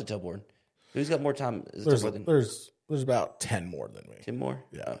most time as a tailboard. Who's got more time as a tailboard than There's about 10 more than me. 10 more?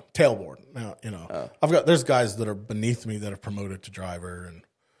 Yeah. Tailboard. Now, there's guys that are beneath me that have promoted to driver. And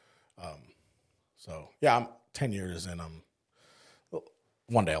so, yeah, I'm 10 years in.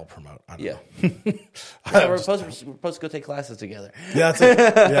 One day I'll promote. I don't know. We're supposed to go take classes together. Yeah, that's it.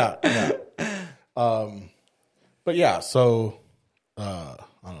 Yeah. But yeah, so I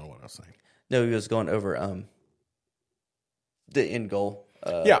don't know what I was saying. No, he was going over the end goal.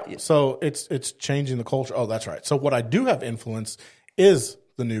 So it's changing the culture. Oh, that's right. So what I do have influence is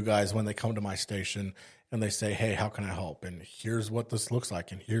the new guys when they come to my station and they say, hey, how can I help? And here's what this looks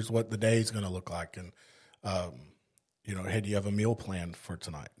like. And here's what the day is going to look like. And, hey, do you have a meal plan for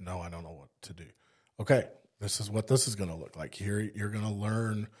tonight? No, I don't know what to do. Okay, this is what this is going to look like. Here you're going to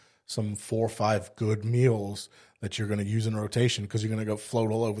learn some 4 or 5 good meals that you're going to use in rotation because you're going to go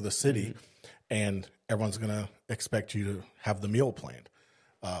float all over the city. And everyone's going to expect you to have the meal planned.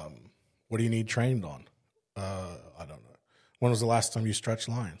 What do you need trained on? I don't know. When was the last time you stretched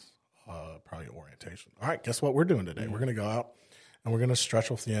lines? Probably orientation. All right, guess what we're doing today? We're going to go out and we're going to stretch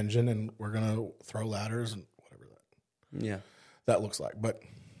off the engine and we're going to throw ladders and whatever that looks like. But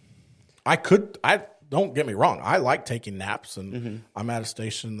I don't get me wrong. I like taking naps and I'm at a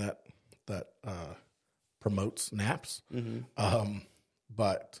station that promotes naps.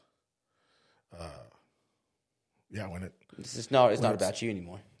 But when it's not about you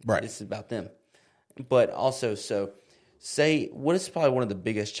anymore. Right. It's about them. But also, so say, what is probably one of the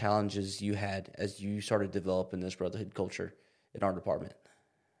biggest challenges you had as you started developing this brotherhood culture in our department?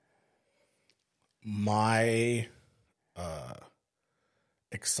 My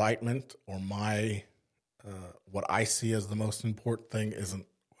excitement or my what I see as the most important thing isn't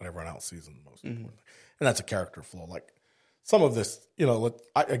what everyone else sees as the most important thing. And that's a character flaw. Like some of this,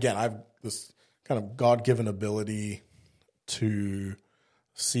 I've this kind of God-given ability to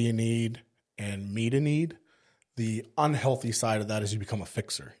see a need and meet a need. The unhealthy side of that is you become a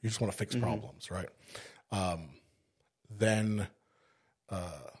fixer. You just want to fix problems, right? Then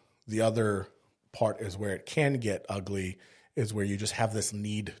the other part is where it can get ugly is where you just have this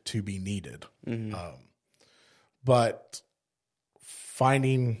need to be needed. But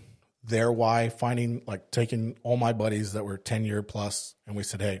finding their why, taking all my buddies that were 10-year plus, and we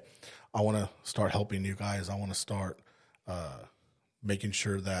said, hey, I want to start helping you guys. I want to start making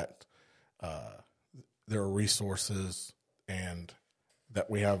sure that there are resources and that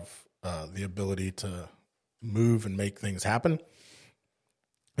we have the ability to move and make things happen,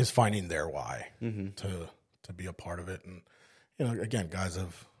 is finding their why to be a part of it. And, again, guys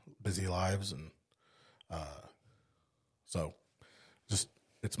have busy lives. And so just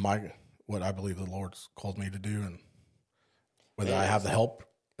it's what I believe the Lord's called me to do. And whether I have the help,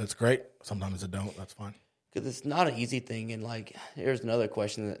 that's great. Sometimes I don't, that's fine. Because it's not an easy thing. And, here's another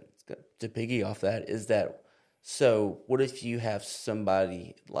question that's got to piggy off that is that, so what if you have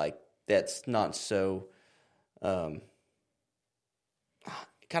somebody, that's not so, kind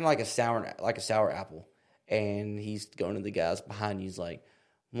of like a sour apple, and he's going to the guys behind you. He's like,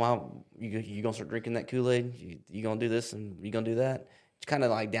 "Well, you gonna start drinking that Kool-Aid? You gonna do this and you gonna do that?" It's kind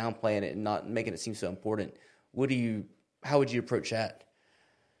of like downplaying it and not making it seem so important. How would you approach that?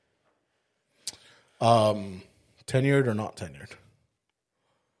 Tenured or not tenured?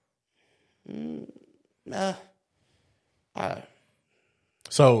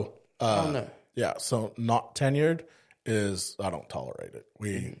 So I don't know. Yeah, so not tenured is I don't tolerate it.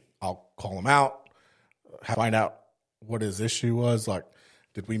 I'll call him out, find out what his issue was. Like,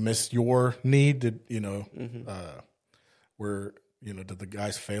 did we miss your need? Did did the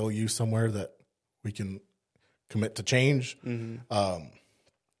guys fail you somewhere that we can commit to change? If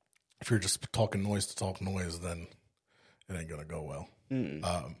you're just talking noise to talk noise, then it ain't gonna go well.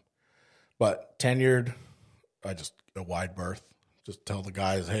 But tenured, I just a wide berth. Just tell the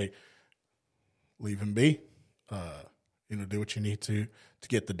guys, hey, leave him be. Do what you need to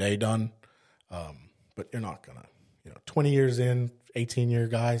get the day done. But you're not gonna, 20 years in, 18-year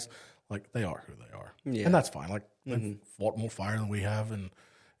guys, they are who they are, and that's fine. They've fought more fire than we have, and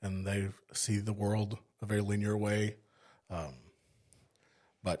they see the world a very linear way.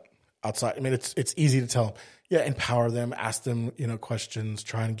 But outside, it's easy to tell them, empower them, ask them, questions,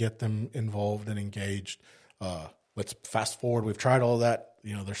 try and get them involved and engaged. Let's fast forward. We've tried all that.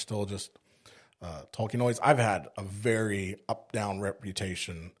 They're still just talking noise. I've had a very up-down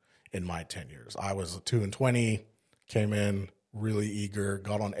reputation in my 10 years. I was a 2-20, came in really eager,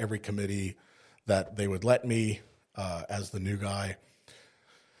 got on every committee that they would let me as the new guy.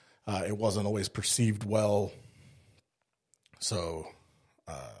 It wasn't always perceived well. So,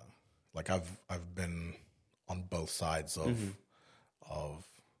 I've been on both sides of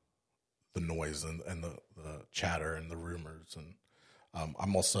the noise and the chatter and the rumors. And I've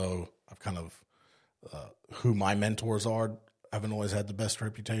kind of who my mentors are. I haven't always had the best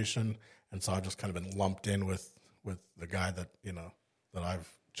reputation, and so I've just kind of been lumped in with the guy that that I've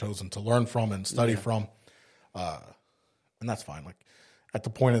chosen to learn from and study from, and that's fine. At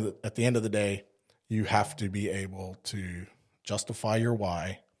the end of the day, you have to be able to justify your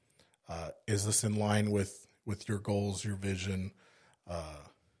why. Is this in line with your goals, your vision?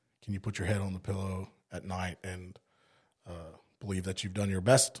 Can you put your head on the pillow at night and believe that you've done your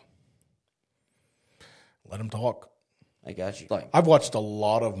best? Let them talk. I got you. I've watched a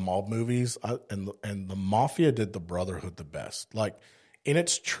lot of mob movies, and the mafia did the brotherhood the best. In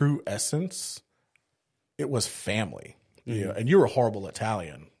its true essence, it was family. Yeah, and you were a horrible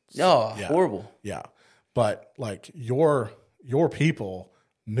Italian. Horrible. Yeah, but your people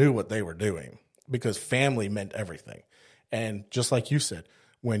knew what they were doing because family meant everything. And just like you said,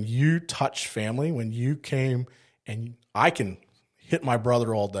 when you touch family, when you came, and I can hit my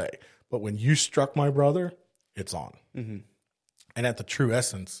brother all day, but when you struck my brother, it's on. And at the true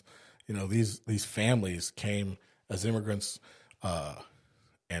essence, these families came as immigrants,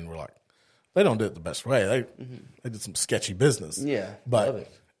 and were they don't do it the best way. They did some sketchy business. Yeah, but love it.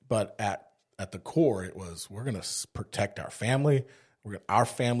 But at the core, it was we're going to protect our family. Our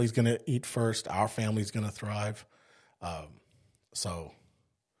family's going to eat first. Our family's going to thrive. So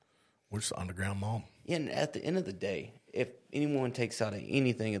We're just underground mom. And at the end of the day, if anyone takes out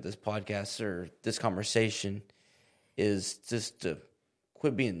anything of this podcast or this conversation, is just to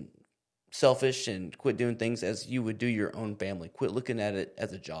quit being selfish and quit doing things as you would do your own family. Quit looking at it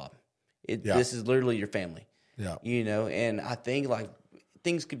as a job. This is literally your family. Yeah. And I think like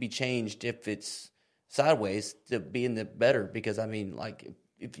things could be changed if it's sideways to being the better, because I mean, like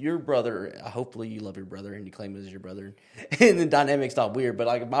if your brother, hopefully you love your brother and you claim him as your brother, and the dynamic's not weird, but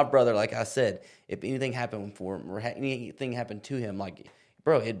like my brother, like I said, if anything happened for him or anything happened to him, like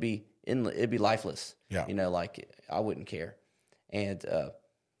bro, it'd be lifeless. Yeah. Like I wouldn't care. And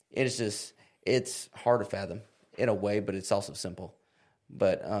it's hard to fathom in a way, but it's also simple.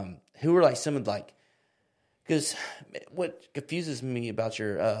 But who are like some of like, because what confuses me about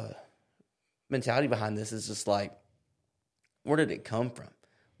your mentality behind this is just like, where did it come from?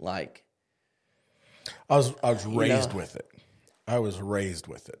 Like, I was raised with it. I was raised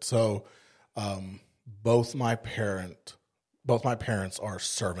with it. So, both my parents are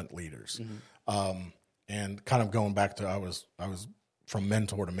servant leaders. Mm-hmm. And kind of going back to, I was from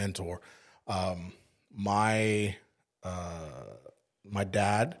mentor to mentor. My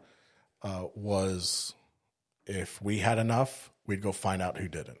dad was, if we had enough, we'd go find out who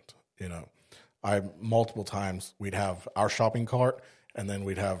didn't. Multiple times we'd have our shopping cart, and then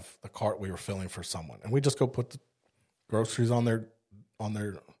we'd have the cart we were filling for someone, and we'd just go put the groceries on their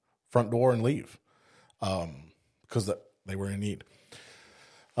front door and leave, because they were in need.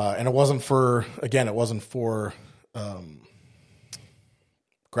 And it wasn't for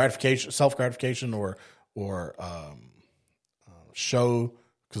gratification, self-gratification, or show,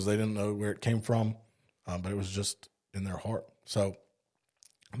 because they didn't know where it came from, but it was just in their heart. So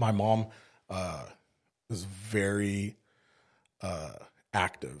my mom was very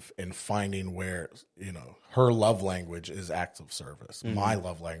active in finding where, her love language is acts of service. Mm-hmm. My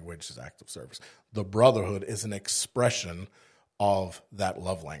love language is acts of service. The brotherhood is an expression of that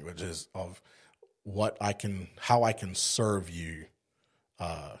love language, is of how I can serve you,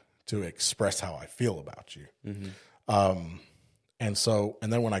 to express how I feel about you. Mm-hmm.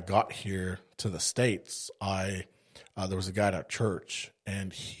 And then when I got here to the States, there was a guy at church,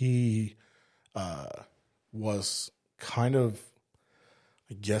 and he was kind of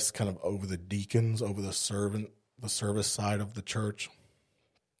over the deacons, over the service side of the church.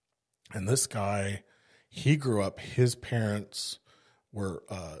 And this guy, he grew up, his parents were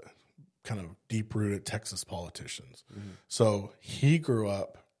kind of deep-rooted Texas politicians. Mm-hmm. So he grew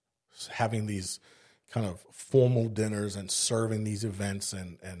up having these kind of formal dinners and serving these events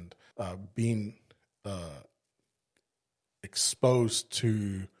and being exposed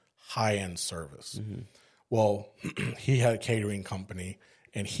to high-end service. Mm-hmm. Well, he had a catering company,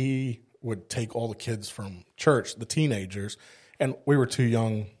 and he would take all the kids from church, the teenagers, and we were too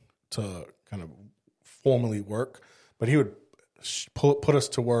young to kind of formally work, but he would put us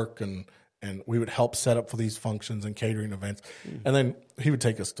to work, and we would help set up for these functions and catering events. Mm-hmm. And then he would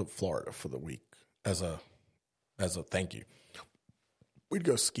take us to Florida for the week as a thank you. We'd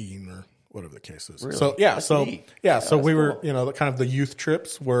go skiing or whatever the case is. Really? So yeah, that's so neat. yeah, so we cool. were, the kind of the youth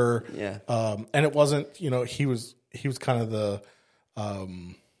trips were, and it wasn't, he was kind of the,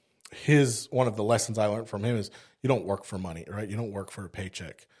 one of the lessons I learned from him is you don't work for money, right? You don't work for a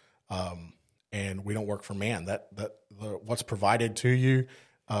paycheck, and we don't work for man. What's provided to you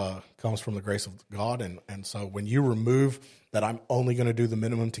comes from the grace of God, and so when you remove that, I'm only going to do the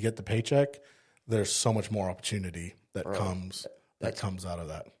minimum to get the paycheck, there's so much more opportunity that comes out of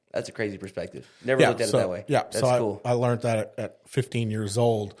that. That's a crazy perspective. Never looked at it that way. Yeah, that's cool. I learned that at 15 years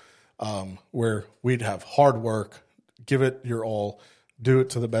old, where we'd have hard work, give it your all, do it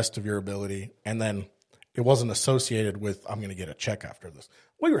to the best of your ability, and then it wasn't associated with, I'm going to get a check after this.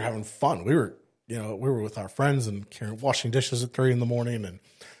 We were having fun. We were with our friends and washing dishes at 3 a.m. and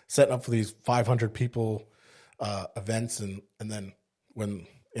setting up for these 500 people events, and then when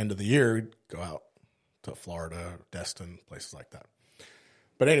end of the year, we'd go out to Florida, Destin, places like that.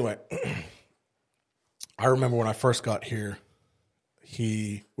 But anyway, I remember when I first got here,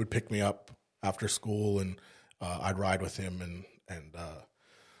 he would pick me up after school, and I'd ride with him, and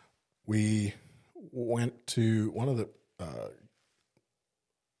we went to one of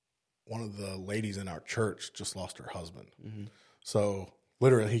the ladies in our church just lost her husband. Mm-hmm. So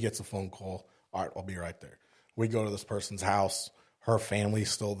literally, he gets a phone call. All right, I'll be right there. We go to this person's house. Her family's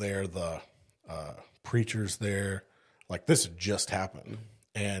still there. The preacher's there. Like, this just happened. Mm-hmm.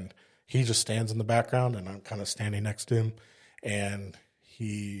 And he just stands in the background, and I'm kind of standing next to him. And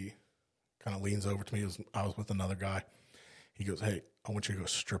he kind of leans over to me. I was with another guy. He goes, "Hey, I want you to go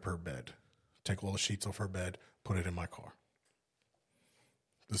strip her bed. Take all the sheets off her bed, put it in my car."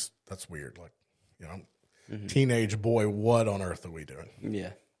 that's weird. Like, teenage boy, what on earth are we doing?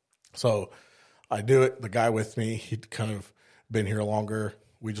 Yeah. So I do it. The guy with me, he'd kind of been here longer.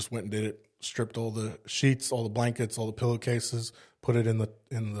 We just went and did it. Stripped all the sheets, all the blankets, all the pillowcases, put it in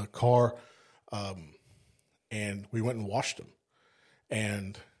the car, and we went and washed them.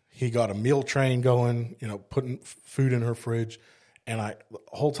 And he got a meal train going, putting food in her fridge. And the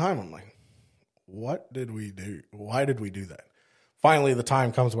whole time I'm like, what did we do? Why did we do that? Finally, the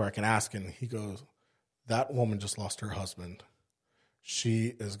time comes where I can ask, and he goes, that woman just lost her husband.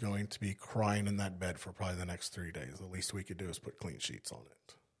 She is going to be crying in that bed for probably the next 3 days. The least we could do is put clean sheets on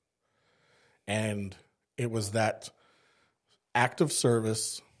it. And it was that act of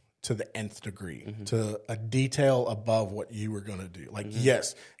service to the nth degree, to a detail above what you were going to do. Like,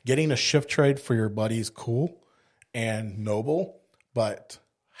 yes, getting a shift trade for your buddy is cool and noble, but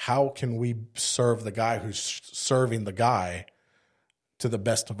how can we serve the guy who's serving the guy to the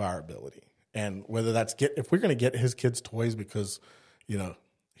best of our ability? And whether that's if we're going to get his kids toys because,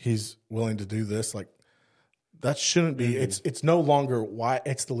 he's willing to do this, like, that shouldn't be, it's no longer why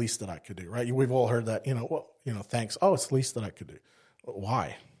it's the least that I could do, right? We've all heard that, thanks. Oh, it's the least that I could do.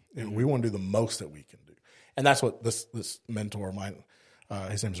 Why? We want to do the most that we can do. And that's what this mentor of mine,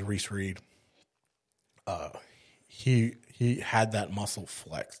 his name's Reese Reed. He had that muscle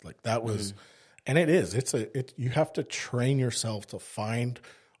flexed. Like, that was, and it is, you have to train yourself to find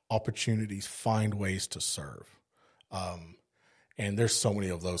opportunities, find ways to serve. And there's so many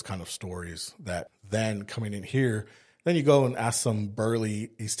of those kind of stories that then coming in here, then you go and ask some burly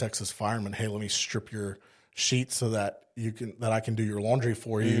East Texas fireman, hey, let me strip your sheets so that I can do your laundry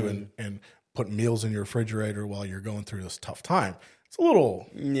for you and put meals in your refrigerator while you're going through this tough time. It's a little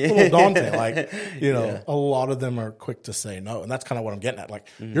daunting. Like, a lot of them are quick to say no. And that's kind of what I'm getting at. Like,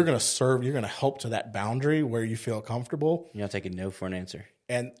 you're going to serve, you're going to help to that boundary where you feel comfortable. You're not taking no for an answer.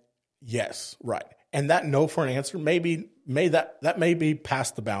 And yes, right. And that no for an answer may be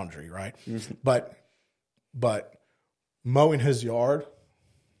past the boundary, right? But mowing his yard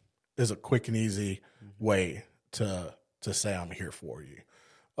is a quick and easy way to say I'm here for you.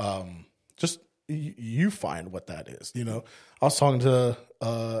 Just you find what that is. I was talking to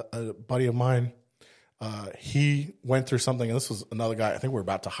a buddy of mine. He went through something, and this was another guy. I think we're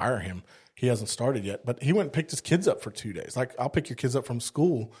about to hire him. He hasn't started yet, but he went and picked his kids up for 2 days. Like, I'll pick your kids up from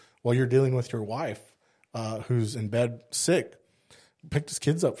school while you're dealing with your wife who's in bed sick. Picked his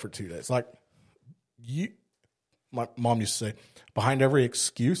kids up for 2 days. Like, my mom used to say, behind every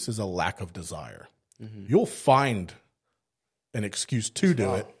excuse is a lack of desire. You'll find an excuse to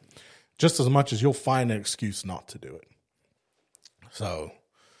do it just as much as you'll find an excuse not to do it. So,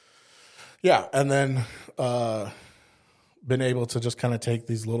 yeah. And then been able to just kind of take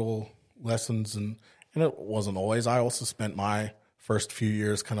these little lessons, and it wasn't always. I also spent my first few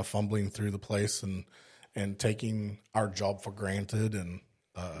years kind of fumbling through the place and taking our job for granted. And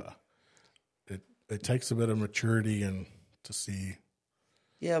it takes a bit of maturity and to see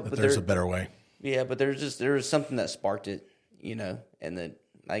that there's a better way. Yeah, but there was something that sparked it, and that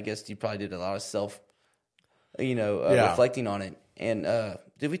I guess you probably did a lot of self, reflecting on it. And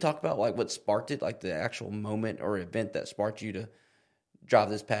did we talk about like what sparked it, like the actual moment or event that sparked you to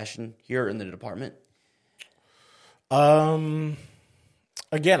drive this passion here in the department? Again,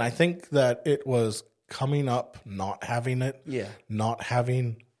 I think that it was coming up, not having it, not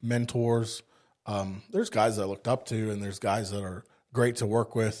having mentors. There's guys that I looked up to, and there's guys that are great to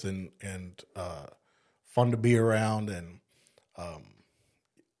work with and fun to be around, and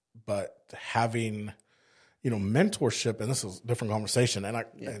but having mentorship, and this is a different conversation,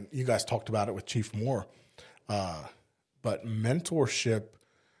 and you guys talked about it with Chief Moore, but mentorship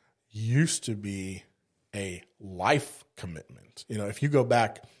used to be a life commitment. If you go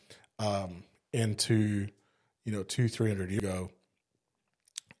back into 200-300 years ago,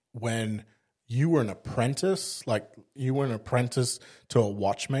 when you were an apprentice, to a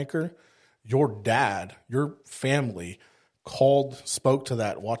watchmaker, your dad, your family spoke to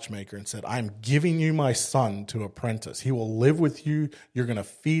that watchmaker and said, I'm giving you my son to apprentice. He will live with you. You're going to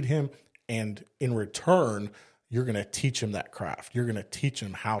feed him. And in return, you're going to teach him that craft. You're going to teach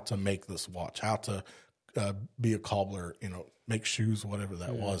him how to make this watch, how to be a cobbler, make shoes, whatever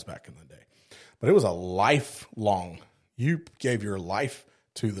that was back in the day. But it was a lifelong, you gave your life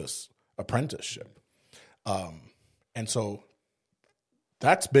to this apprenticeship. And so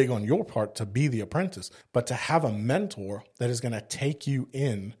that's big on your part to be the apprentice, but to have a mentor that is going to take you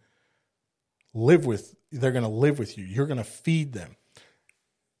in, they're going to live with you. You're going to feed them.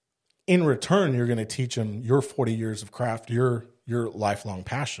 In return, you're going to teach them your 40 years of craft, your lifelong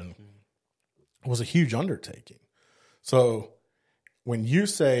passion. It was a huge undertaking. So when you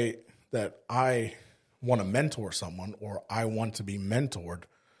say that I want to mentor someone or I want to be mentored,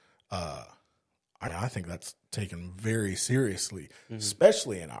 I think that's taken very seriously,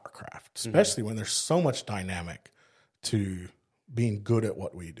 especially in our craft, especially when there's so much dynamic to being good at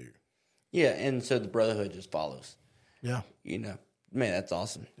what we do. Yeah, and so the brotherhood just follows. Yeah. Man, that's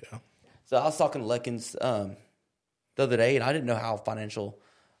awesome. Yeah. So I was talking to Lekins the other day, and I didn't know how financial,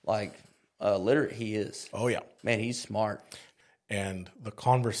 literate he is. Oh, yeah. Man, he's smart. And the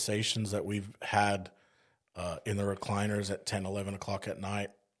conversations that we've had in the recliners at 10, 11 o'clock at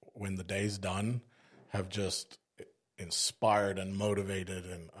night when the day's done have just inspired and motivated.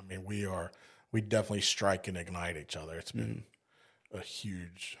 And, I mean, we definitely strike and ignite each other. It's been a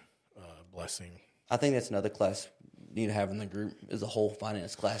huge blessing. I think that's another class you need to have in the group is a whole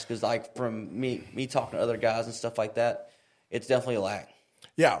finance class. Because, from me talking to other guys and stuff like that, it's definitely a lack.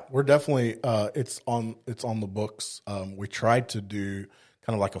 Yeah, we're definitely it's on the books. We tried to do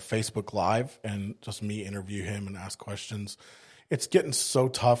kind of like a Facebook Live and just me interview him and ask questions. It's getting so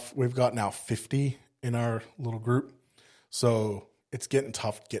tough. We've got now 50 in our little group, so it's getting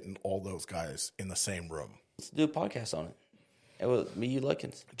tough getting all those guys in the same room. Let's do a podcast on it. It was me, you,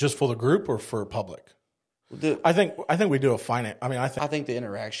 Lekins. Just for the group or for public? We'll do it. I think we do a finance. I mean, I think the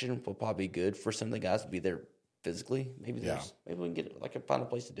interaction will probably be good for some of the guys to be there physically. Maybe we can get find a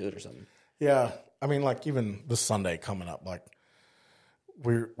place to do it or something. Yeah, I mean, even this Sunday coming up,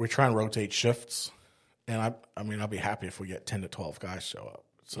 we try and rotate shifts, and I'll be happy if we get 10 to 12 guys show up.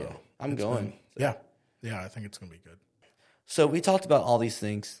 So yeah, I'm going. Yeah, I think it's going to be good. So we talked about all these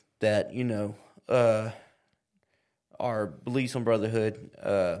things that our beliefs on brotherhood,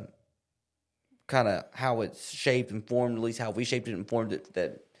 kind of how it's shaped and formed, at least how we shaped it and formed it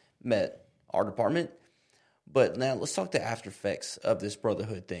that met our department. But now let's talk the after effects of this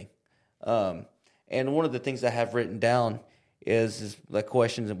brotherhood thing. And one of the things I have written down is the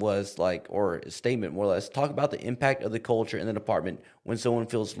question was or a statement more or less, talk about the impact of the culture in the department when someone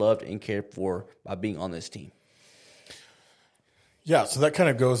feels loved and cared for by being on this team. Yeah, so that kind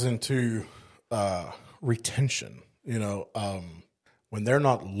of goes into retention. When they're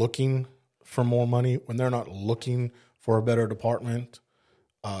not looking for more money, when they're not looking for a better department,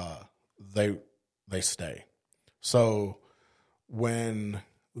 they stay. So when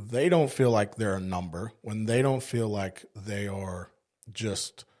they don't feel like they're a number, when they don't feel like they are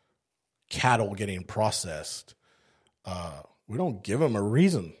just cattle getting processed, we don't give them a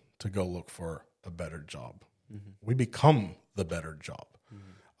reason to go look for a better job. Mm-hmm. We become the better job.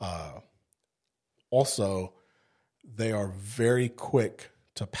 Mm-hmm. Also, they are very quick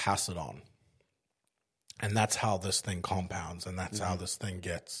to pass it on. And that's how this thing compounds, and that's how this thing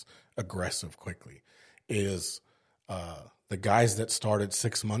gets aggressive quickly, is the guys that started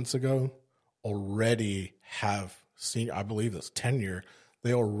 6 months ago already have seen, I believe it's tenure,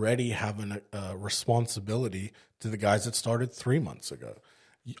 they already have a responsibility to the guys that started 3 months ago.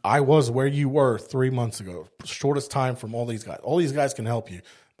 I was where you were 3 months ago, shortest time from all these guys. All these guys can help you,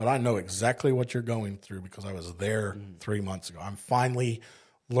 but I know exactly what you're going through because I was there 3 months ago. I'm finally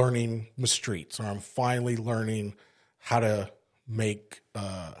learning the streets, or I'm finally learning how to make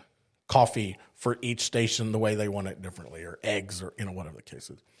coffee for each station the way they want it differently, or eggs, or whatever the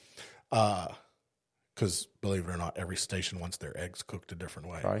case is. Because believe it or not, every station wants their eggs cooked a different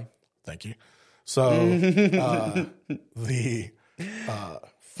way. Sorry. Thank you. So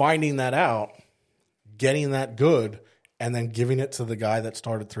finding that out, getting that good, and then giving it to the guy that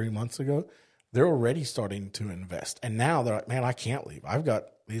started 3 months ago, they're already starting to invest. And now they're like, man, I can't leave. I've got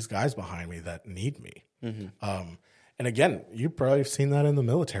these guys behind me that need me. Mm-hmm. And again, you probably have seen that in the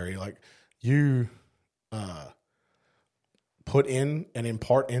military. You put in and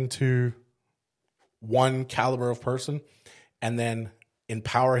impart into one caliber of person and then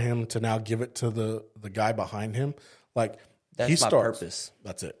empower him to now give it to the guy behind him. That's my purpose.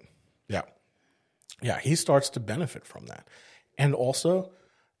 That's it. Yeah. Yeah, he starts to benefit from that. And also,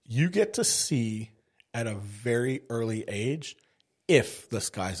 you get to see at a very early age if this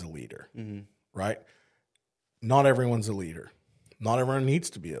guy's a leader, right? Not everyone's a leader. Not everyone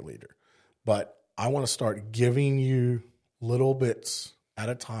needs to be a leader. But I want to start giving you little bits at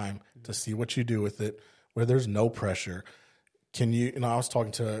a time to see what you do with it, where there's no pressure. Can you, I was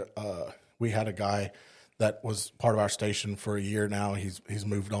talking to, we had a guy that was part of our station for a year now. He's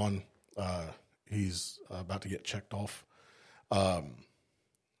moved on. He's about to get checked off.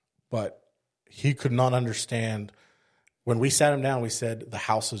 But he could not understand. When we sat him down, we said, the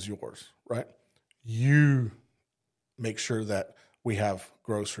house is yours, right? You make sure that we have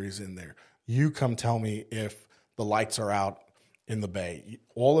groceries in there. You come tell me if the lights are out in the bay.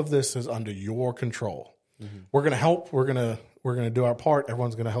 All of this is under your control. Mm-hmm. We're going to help. We're going to we're going to do our part.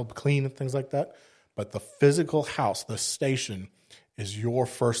 Everyone's going to help clean and things like that. But the physical house, the station, is your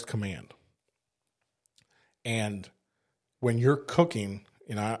first command. And when you're cooking,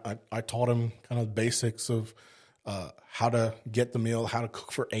 I taught him kind of the basics of how to get the meal, how to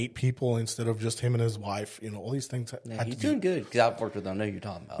cook for 8 people instead of just him and his wife. All these things. He's doing good because I've worked with him. I know who you're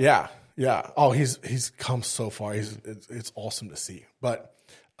talking about. Yeah. Oh, he's come so far. It's awesome to see. But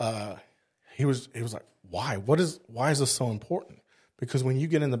he was like, why? Why is this so important? Because when you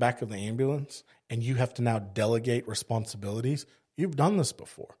get in the back of the ambulance and you have to now delegate responsibilities, you've done this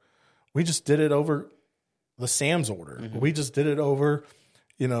before. We just did it over the SAMS order. Mm-hmm. We just did it over,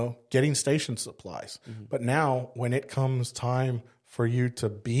 getting station supplies. Mm-hmm. But now when it comes time for you to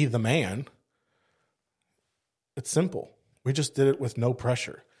be the man, it's simple. We just did it with no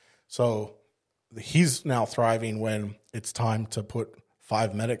pressure. So he's now thriving when it's time to put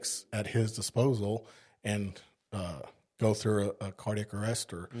 5 medics at his disposal and go through a cardiac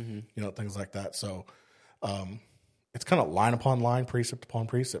arrest or, things like that. So it's kind of line upon line, precept upon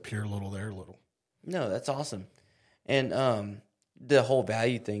precept, here a little, there a little. No, that's awesome. And the whole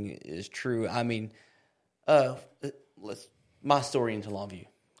value thing is true. I mean, my story into Longview.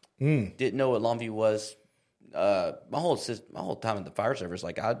 Didn't know what Longview was. My whole time in the fire service,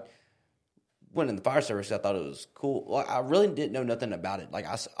 like I went in the fire service, I thought it was cool. Well, I really didn't know nothing about it. Like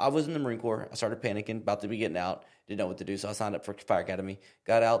I was in the Marine Corps. I started panicking, about to be getting out. Didn't know what to do, so I signed up for Fire Academy.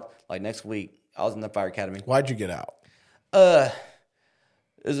 Got out like next week. I was in the Fire Academy. Why'd you get out?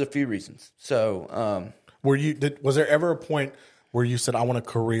 There's a few reasons. So, was there ever a point where you said, I want a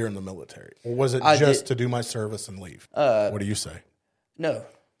career in the military? Or was it to do my service and leave? What do you say? No.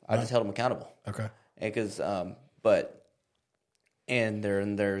 I just held them accountable. Okay. Because,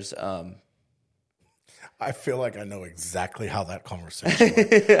 there's, I feel like I know exactly how that conversation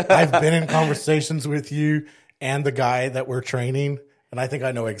went. I've been in conversations with you and the guy that we're training, and I think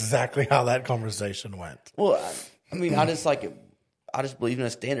I know exactly how that conversation went. Well, I mean, I just believe in a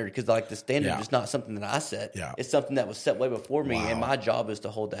standard because, like, the standard is not something that I set. Yeah. It's something that was set way before me, and my job is to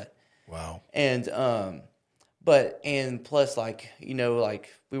hold that. Wow. And plus, like,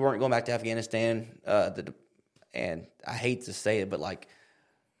 we weren't going back to Afghanistan. And I hate to say it, but like,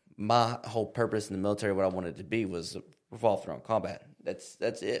 my whole purpose in the military, what I wanted to be, was revolved around combat. That's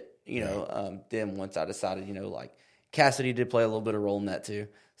it. Then once I decided, like, Cassidy did play a little bit of role in that too.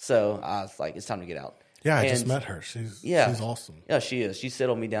 So I was like, it's time to get out. Yeah, I just met her. She's awesome. Yeah, she is. She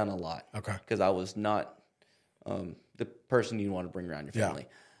settled me down a lot. Okay. Because I was not the person you want to bring around your family.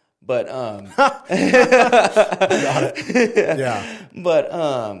 Yeah. But got it. Yeah. But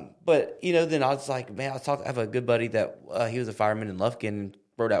then I was like, man, I have a good buddy that he was a fireman in Lufkin and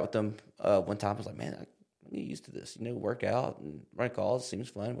rode out with them one time. I was like, man, I get used to this. Work out and run calls. Seems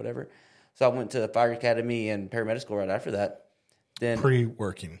fun, whatever. So I went to the Fire Academy and paramedic school right after that. Then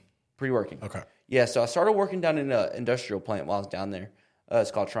Pre-working. Okay. Yeah, so I started working down in an industrial plant while I was down there. It's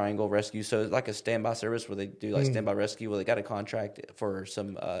called Triangle Rescue. So it's like a standby service where they do like standby rescue. Well, they got a contract for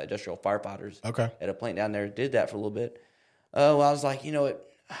some industrial firefighters at a plant down there. Did that for a little bit. Well, I was like, you know what?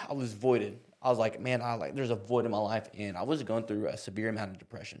 I was voided. I was like, man, there's a void in my life, and I was going through a severe amount of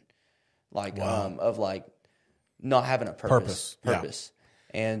depression, like of like not having a purpose. Yeah.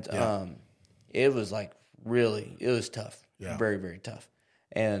 And it was like it was tough, very, very tough.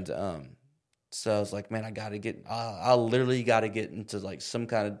 And so I was like, man, I literally got to get into like some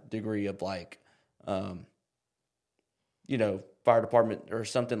kind of degree of like, fire department or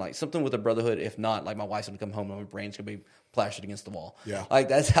something with a brotherhood. If not, like, my wife's gonna come home and my brain's gonna be plastered against the wall. Yeah, like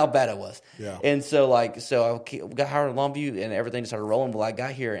that's how bad it was. Yeah, and so I got hired at Longview and everything started rolling. Well, I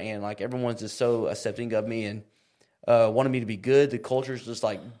got here and like everyone's just so accepting of me and wanted me to be good. The culture's just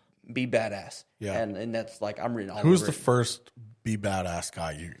like be badass. Yeah, and that's like I'm written all over. Who's the first be badass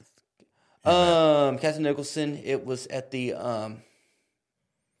guy you? Captain Nicholson. It was at the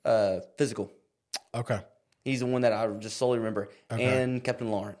physical. Okay. He's the one that I just solely remember. Okay. And Captain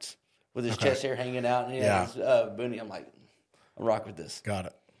Lawrence with his chest hair hanging out and his boonie. I'm like, I'm rock with this. Got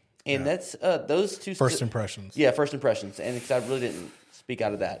it. And that's those two first impressions. Yeah, first impressions. And because I really didn't speak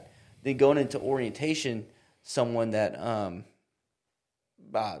out of that. Then going into orientation, someone that I'm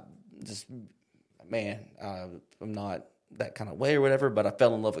not that kind of way or whatever, but I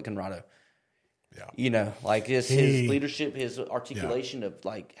fell in love with Conrado. Yeah. Like his leadership, his articulation of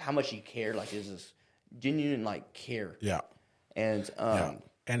like how much he cared, like his genuine like care. Yeah. And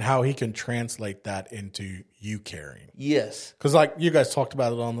and how he can translate that into you caring. Yes. Because like you guys talked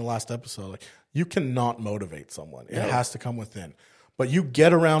about it on the last episode, like you cannot motivate someone. It has to come within. But you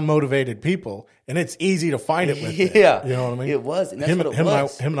get around motivated people, and it's easy to find it within. Yeah. You know what I mean? It was. And that's what it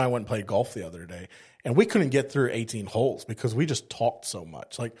was. Him and I went and played golf the other day, And we couldn't get through 18 holes because we just talked so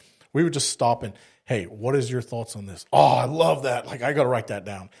much. Like, we would just stop and, hey, what is your thoughts on this? Oh, I love that. Like, I got to write that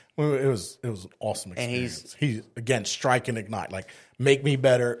down. It was an awesome experience. And he's again, strike and ignite. Like, make me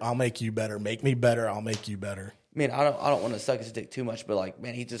better, I'll make you better. Make me better, I'll make you better. Man, I don't want to suck his dick too much, but like,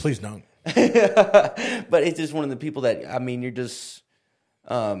 man, he just please don't. But it's just one of the people that, I mean, you're just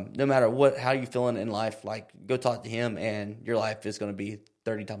no matter how you feeling in life, like, go talk to him, and your life is going to be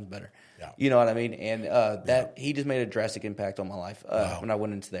 30 times better. Yeah. You know what I mean? And he just made a drastic impact on my life when I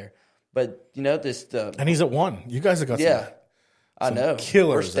went into there. But you know and he's at 1. You guys have got some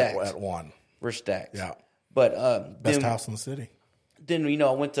killers at 1. We're stacked. Yeah. But best house in the city. Then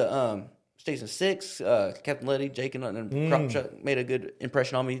I went to Station 6. Captain Letty, Jake, and Crop Truck made a good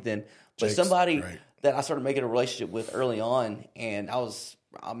impression on me. But Jake's somebody great. that I started making a relationship with early on, and I was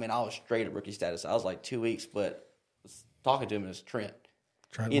straight at rookie status. I was like 2 weeks, but talking to him is Trent.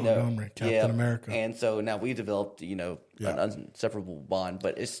 Trent Montgomery, Captain America. And so now we developed, an inseparable bond.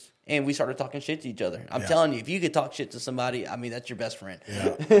 And we started talking shit to each other. I'm telling you, if you could talk shit to somebody, I mean, that's your best friend.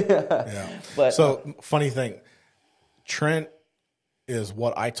 Yeah. But funny thing, Trent is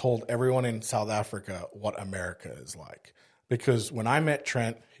what I told everyone in South Africa what America is like. Because when I met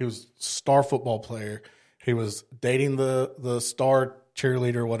Trent, he was a star football player. He was dating the star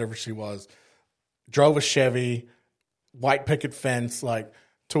cheerleader, whatever she was. Drove a Chevy, white picket fence, like,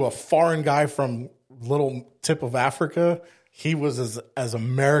 to a foreign guy from little tip of Africa. He was as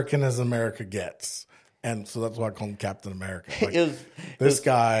American as America gets. And so that's why I call him Captain America. Like, this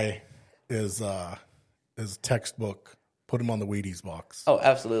guy is textbook. Put him on the Wheaties box. Oh,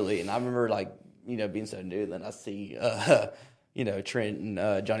 absolutely. And I remember, being so new, then I see, Trent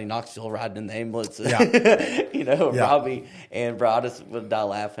and Johnny Knoxville riding in the ambulance. Robbie and bro, I just would die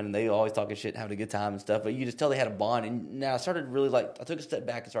laughing, and they always talking shit and having a good time and stuff. But you just tell they had a bond. And now I started really, I took a step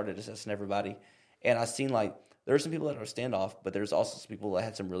back and started assessing everybody. And I seen, there were some people that were standoff, but there's also some people that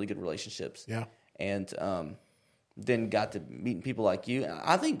had some really good relationships. Yeah. And then got to meeting people like you. And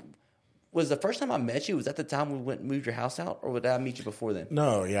I think, was the first time I met you, was that the time we went and moved your house out, or did I meet you before then?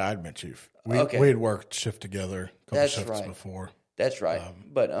 No, yeah, I'd met you. We had worked shift together a couple shifts before. That's right.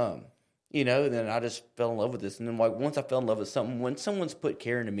 But, then I just fell in love with this. And then once I fell in love with something, when someone's put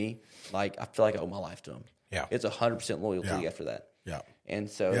care into me, I feel like I owe my life to them. Yeah. It's 100% loyalty after that. Yeah. And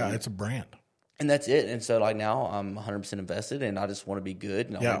so. Yeah, it's a brand. And that's it. And so now I'm 100% invested, and I just want to be good,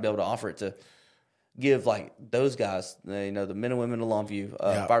 and I want to be able to offer it to give those guys, the men and women of Longview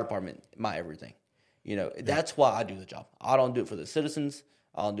Fire Department, my everything. That's why I do the job. I don't do it for the citizens.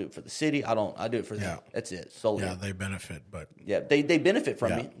 I don't do it for the city. I do it for them. That's it. Solely. Yeah, they benefit, but they benefit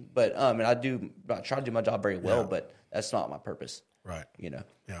from me. But and I try to do my job very well, but that's not my purpose. Right. Yeah.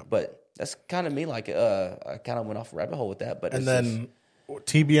 But that's kind of me. I kind of went off a rabbit hole with that. But then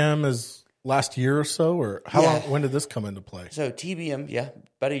TBM is last year or so, or how long? When did this come into play? So TBM,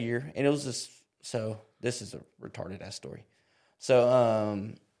 about a year, and it was just. So this is a retarded ass story.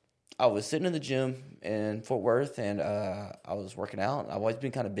 So I was sitting in the gym in Fort Worth, and I was working out. I've always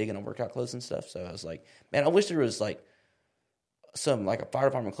been kind of big in workout clothes and stuff. So I was like, man, I wish there was some a fire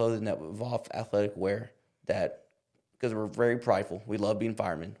department clothing that would involve athletic wear, that, because we're very prideful. We love being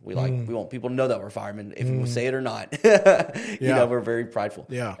firemen. We want people to know that we're firemen, if we say it or not. We're very prideful.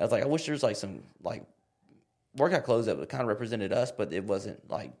 Yeah. I was like, I wish there's some workout clothes that kind of represented us, but it wasn't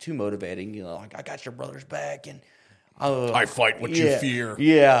too motivating. I got your brother's back, and I fight what you fear.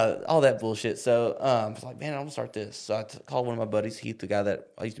 Yeah, all that bullshit. So I was like, man, I'm gonna start this. So I called one of my buddies, Heath, the guy that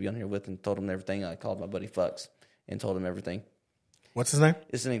I used to be on here with, and told him everything. I called my buddy Fucks and told him everything. What's his name?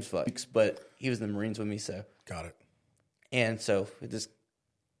 His name's Fucks, but he was in the Marines with me. So got it. And so it just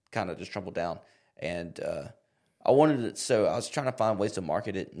kind of just trumbled down, and I wanted it, so I was trying to find ways to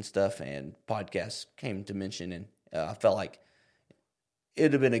market it and stuff, and podcasts came to mention, and I felt like it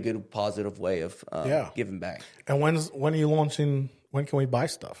would have been a good positive way of giving back. And when are you launching? When can we buy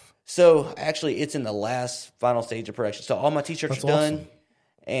stuff? So actually, it's in the final stage of production. So all my t-shirts are done, awesome.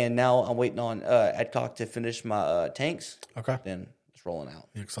 And now I'm waiting on Adcock to finish my tanks. Okay, then it's rolling out.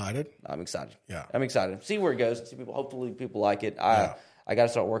 You excited? I'm excited. Yeah, I'm excited. See where it goes. See people. Hopefully, people like it. I got to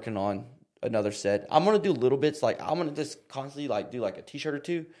start working on another set. I'm gonna do little bits. I'm gonna just constantly do a t-shirt or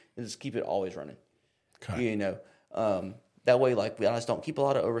two and just keep it always running. Okay. That way I just don't keep a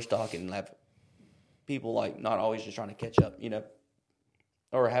lot of overstock and have people not always just trying to catch up,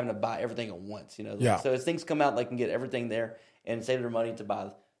 or having to buy everything at once, So as things come out, they can get everything there and save their money to buy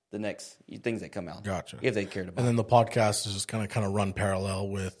the next things that come out. Gotcha. If they care to buy. And then the podcast is just kind of run parallel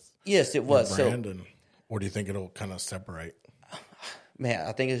with yes, it was brand, or do you think it'll kind of separate? Man,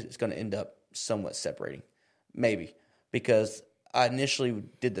 I think it's going to end up somewhat separating, maybe, because I initially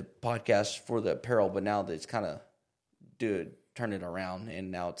did the podcast for the apparel, but now it's kind of turn it around, and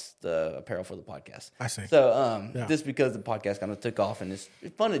now it's the apparel for the podcast. I see. So just because the podcast kind of took off, and it's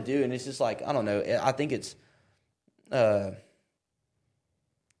fun to do, and it's just like, I don't know, I think it's man,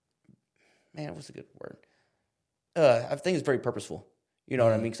 what's a good word? I think it's very purposeful. You know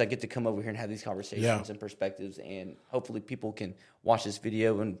what I mean? Because I get to come over here and have these conversations and perspectives, and hopefully people can watch this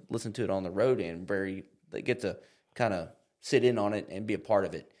video and listen to it on the road, and they get to kind of sit in on it and be a part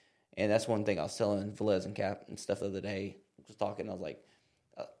of it. And that's one thing I was telling Velez and Cap and stuff the other day. I was talking, I was like,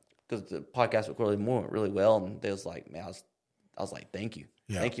 because the podcast recorded really well, and they was like, man, I was like, thank you.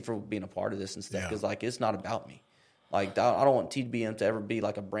 Yeah. Thank you for being a part of this and stuff, because like, it's not about me. Like, I don't want TBM to ever be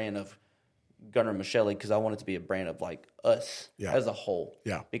like a brand of Gunnar and Michelle, because I want it to be a brand of like us as a whole.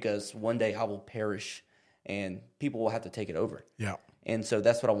 Yeah. Because one day I will perish, and people will have to take it over. Yeah. And so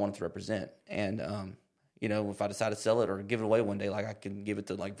that's what I wanted to represent. And you know, if I decide to sell it or give it away one day, like I can give it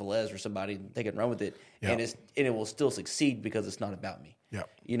to like Velez or somebody and take it and run with it, and it will still succeed because it's not about me. Yeah.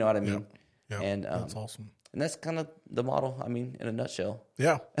 You know what I mean? Yeah. And that's awesome. And that's kind of the model. I mean, in a nutshell.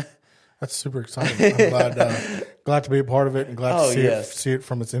 Yeah. That's super exciting. I'm glad to be a part of it, and glad to see it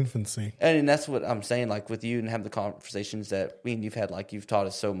from its infancy. And that's what I'm saying, like with you and having the conversations that me and you've had, like you've taught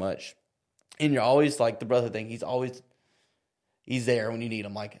us so much. And you're always like the brother thing. He's there when you need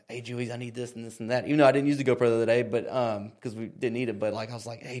him. Like, hey, Juays, I need this and this and that. Even though I didn't use the GoPro the other day, but because we didn't need it. But like I was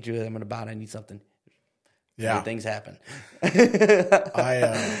like, hey, Juays, I'm going to buy it. I need something. Yeah, good things happen.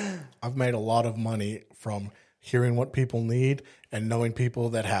 I've made a lot of money from hearing what people need and knowing people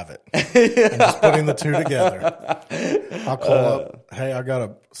that have it, and just putting the two together. I'll call up, hey, I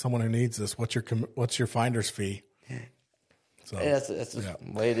got someone who needs this. What's your finder's fee? So that's the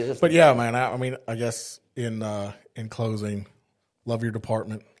way it is. But yeah, man, I mean, I guess in closing, love your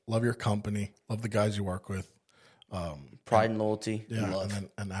department, love your company, love the guys you work with. Pride and loyalty, and love,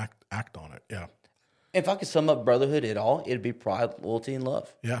 and act on it. Yeah. If I could sum up brotherhood at all, it'd be pride, loyalty, and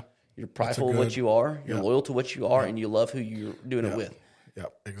love. Yeah. You're prideful of what you are. You're loyal to what you are, and you love who you're doing it with. Yeah,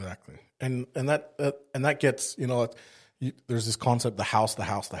 exactly. And that gets, there's this concept, the house.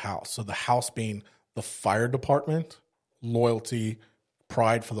 So the house being the fire department, loyalty,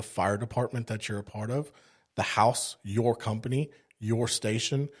 pride for the fire department that you're a part of. The house, your company, your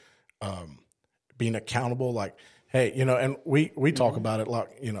station, being accountable. Like, hey, and we talk about it like,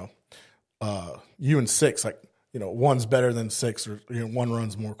 you and six, like, one's better than six, or one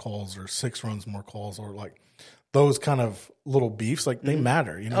runs more calls, or six runs more calls, or like those kind of little beefs, like they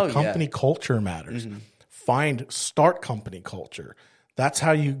matter. Company culture matters. Start company culture. That's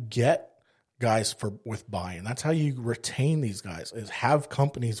how you get guys with buy-in. That's how you retain these guys, is have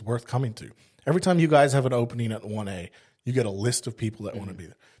companies worth coming to. Every time you guys have an opening at 1A, you get a list of people that want to be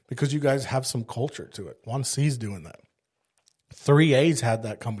there because you guys have some culture to it. 1C's doing that. 3A's had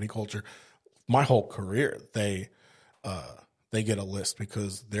that company culture. My whole career, they get a list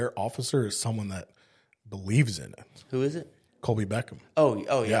because their officer is someone that believes in it. Who is it? Colby Beckham.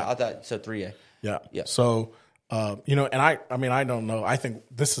 Oh yeah. I thought so. 3A. Yeah. So and I don't know. I think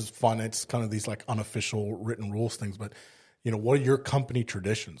this is fun. It's kind of these like unofficial written rules things, but what are your company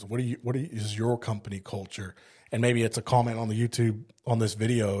traditions? What is your company culture? And maybe it's a comment on the YouTube on this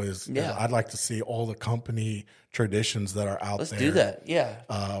video is I'd like to see all the company traditions that are out there. Let's do that. Yeah.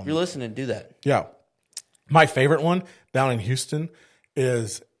 If you're listening, do that. Yeah. My favorite one down in Houston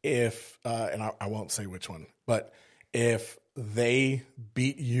is if, and I won't say which one, but if they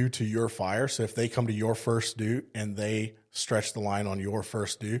beat you to your fire, so if they come to your first due and they stretch the line on your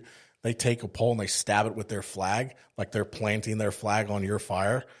first due, they take a pole and they stab it with their flag, like they're planting their flag on your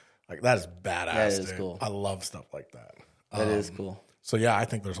fire. Like, that is badass. That is dude. Cool. I love stuff like that. That is cool. So yeah, I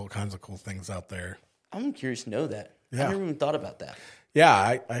think there's all kinds of cool things out there. I'm curious to know that. Yeah. I never even thought about that. Yeah,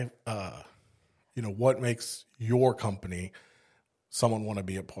 I what makes your company someone want to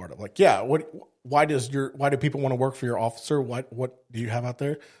be a part of? Like, yeah, why do people want to work for your officer? What do you have out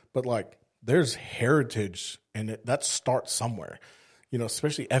there? But like, there's heritage, and that starts somewhere.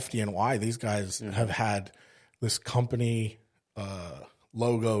 Especially FDNY, these guys have had this company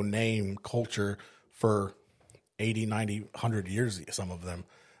logo, name, culture for 80, 90, 100 years, some of them.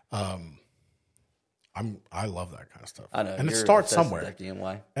 I love that kind of stuff. I know. And it starts somewhere.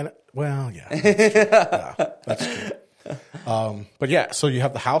 FDNY. And that's true. But yeah, so you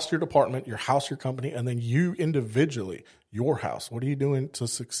have the house, your department, your house, your company, and then you individually, your house. What are you doing to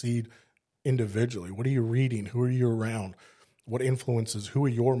succeed individually? What are you reading? Who are you around? What influences? Who are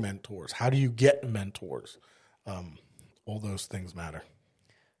your mentors? How do you get mentors? All those things matter.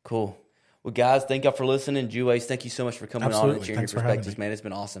 Cool. Well, guys, thank y'all for listening. Juays, thank you so much for coming on and sharing Thanks your for having perspectives, me. man. It's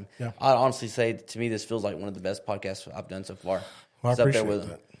been awesome. Yeah. I'd honestly say, to me, this feels like one of the best podcasts I've done so far. Well, I It's up there appreciate with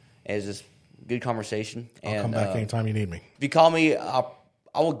that. And it's just good conversation. I'll come back anytime you need me. If you call me, I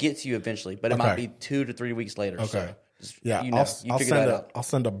will get to you eventually, but it might Okay. be 2 to 3 weeks later. Okay. So just, Yeah, you know, I'll figure send that out. I'll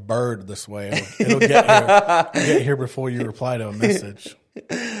send a bird this way. It'll get here before you reply to a message.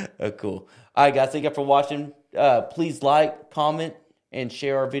 Oh, cool. All right, guys. Thank you for watching. Please like, comment, and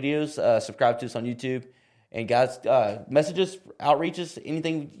share our videos. Subscribe to us on YouTube. And guys, messages, outreaches,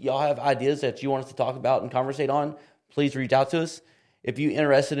 anything y'all have ideas that you want us to talk about and conversate on, please reach out to us. If you're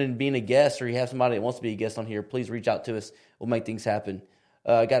interested in being a guest or you have somebody that wants to be a guest on here, please reach out to us. We'll make things happen.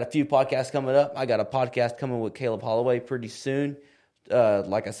 I got a few podcasts coming up. I got a podcast coming with Caleb Holloway pretty soon.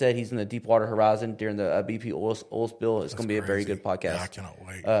 Like I said, he's in the Deepwater Horizon during the BP oil spill. It's going to be a very good podcast. Yeah, I cannot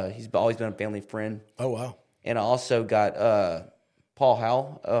wait. He's always been a family friend. Oh, wow. And I also got Paul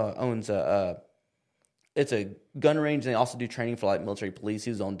Howell owns it's a gun range, and they also do training for like military police.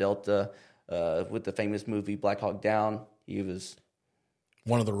 He was on Delta with the famous movie Black Hawk Down. He was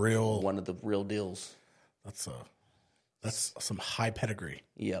one of the real deals. That's some high pedigree.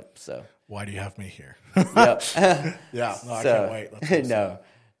 Yep. So why do you have me here? Yep. Yeah. No, I can't wait. That's awesome. No,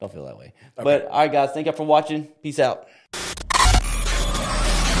 don't feel that way. Okay. But all right, guys, thank you for watching. Peace out.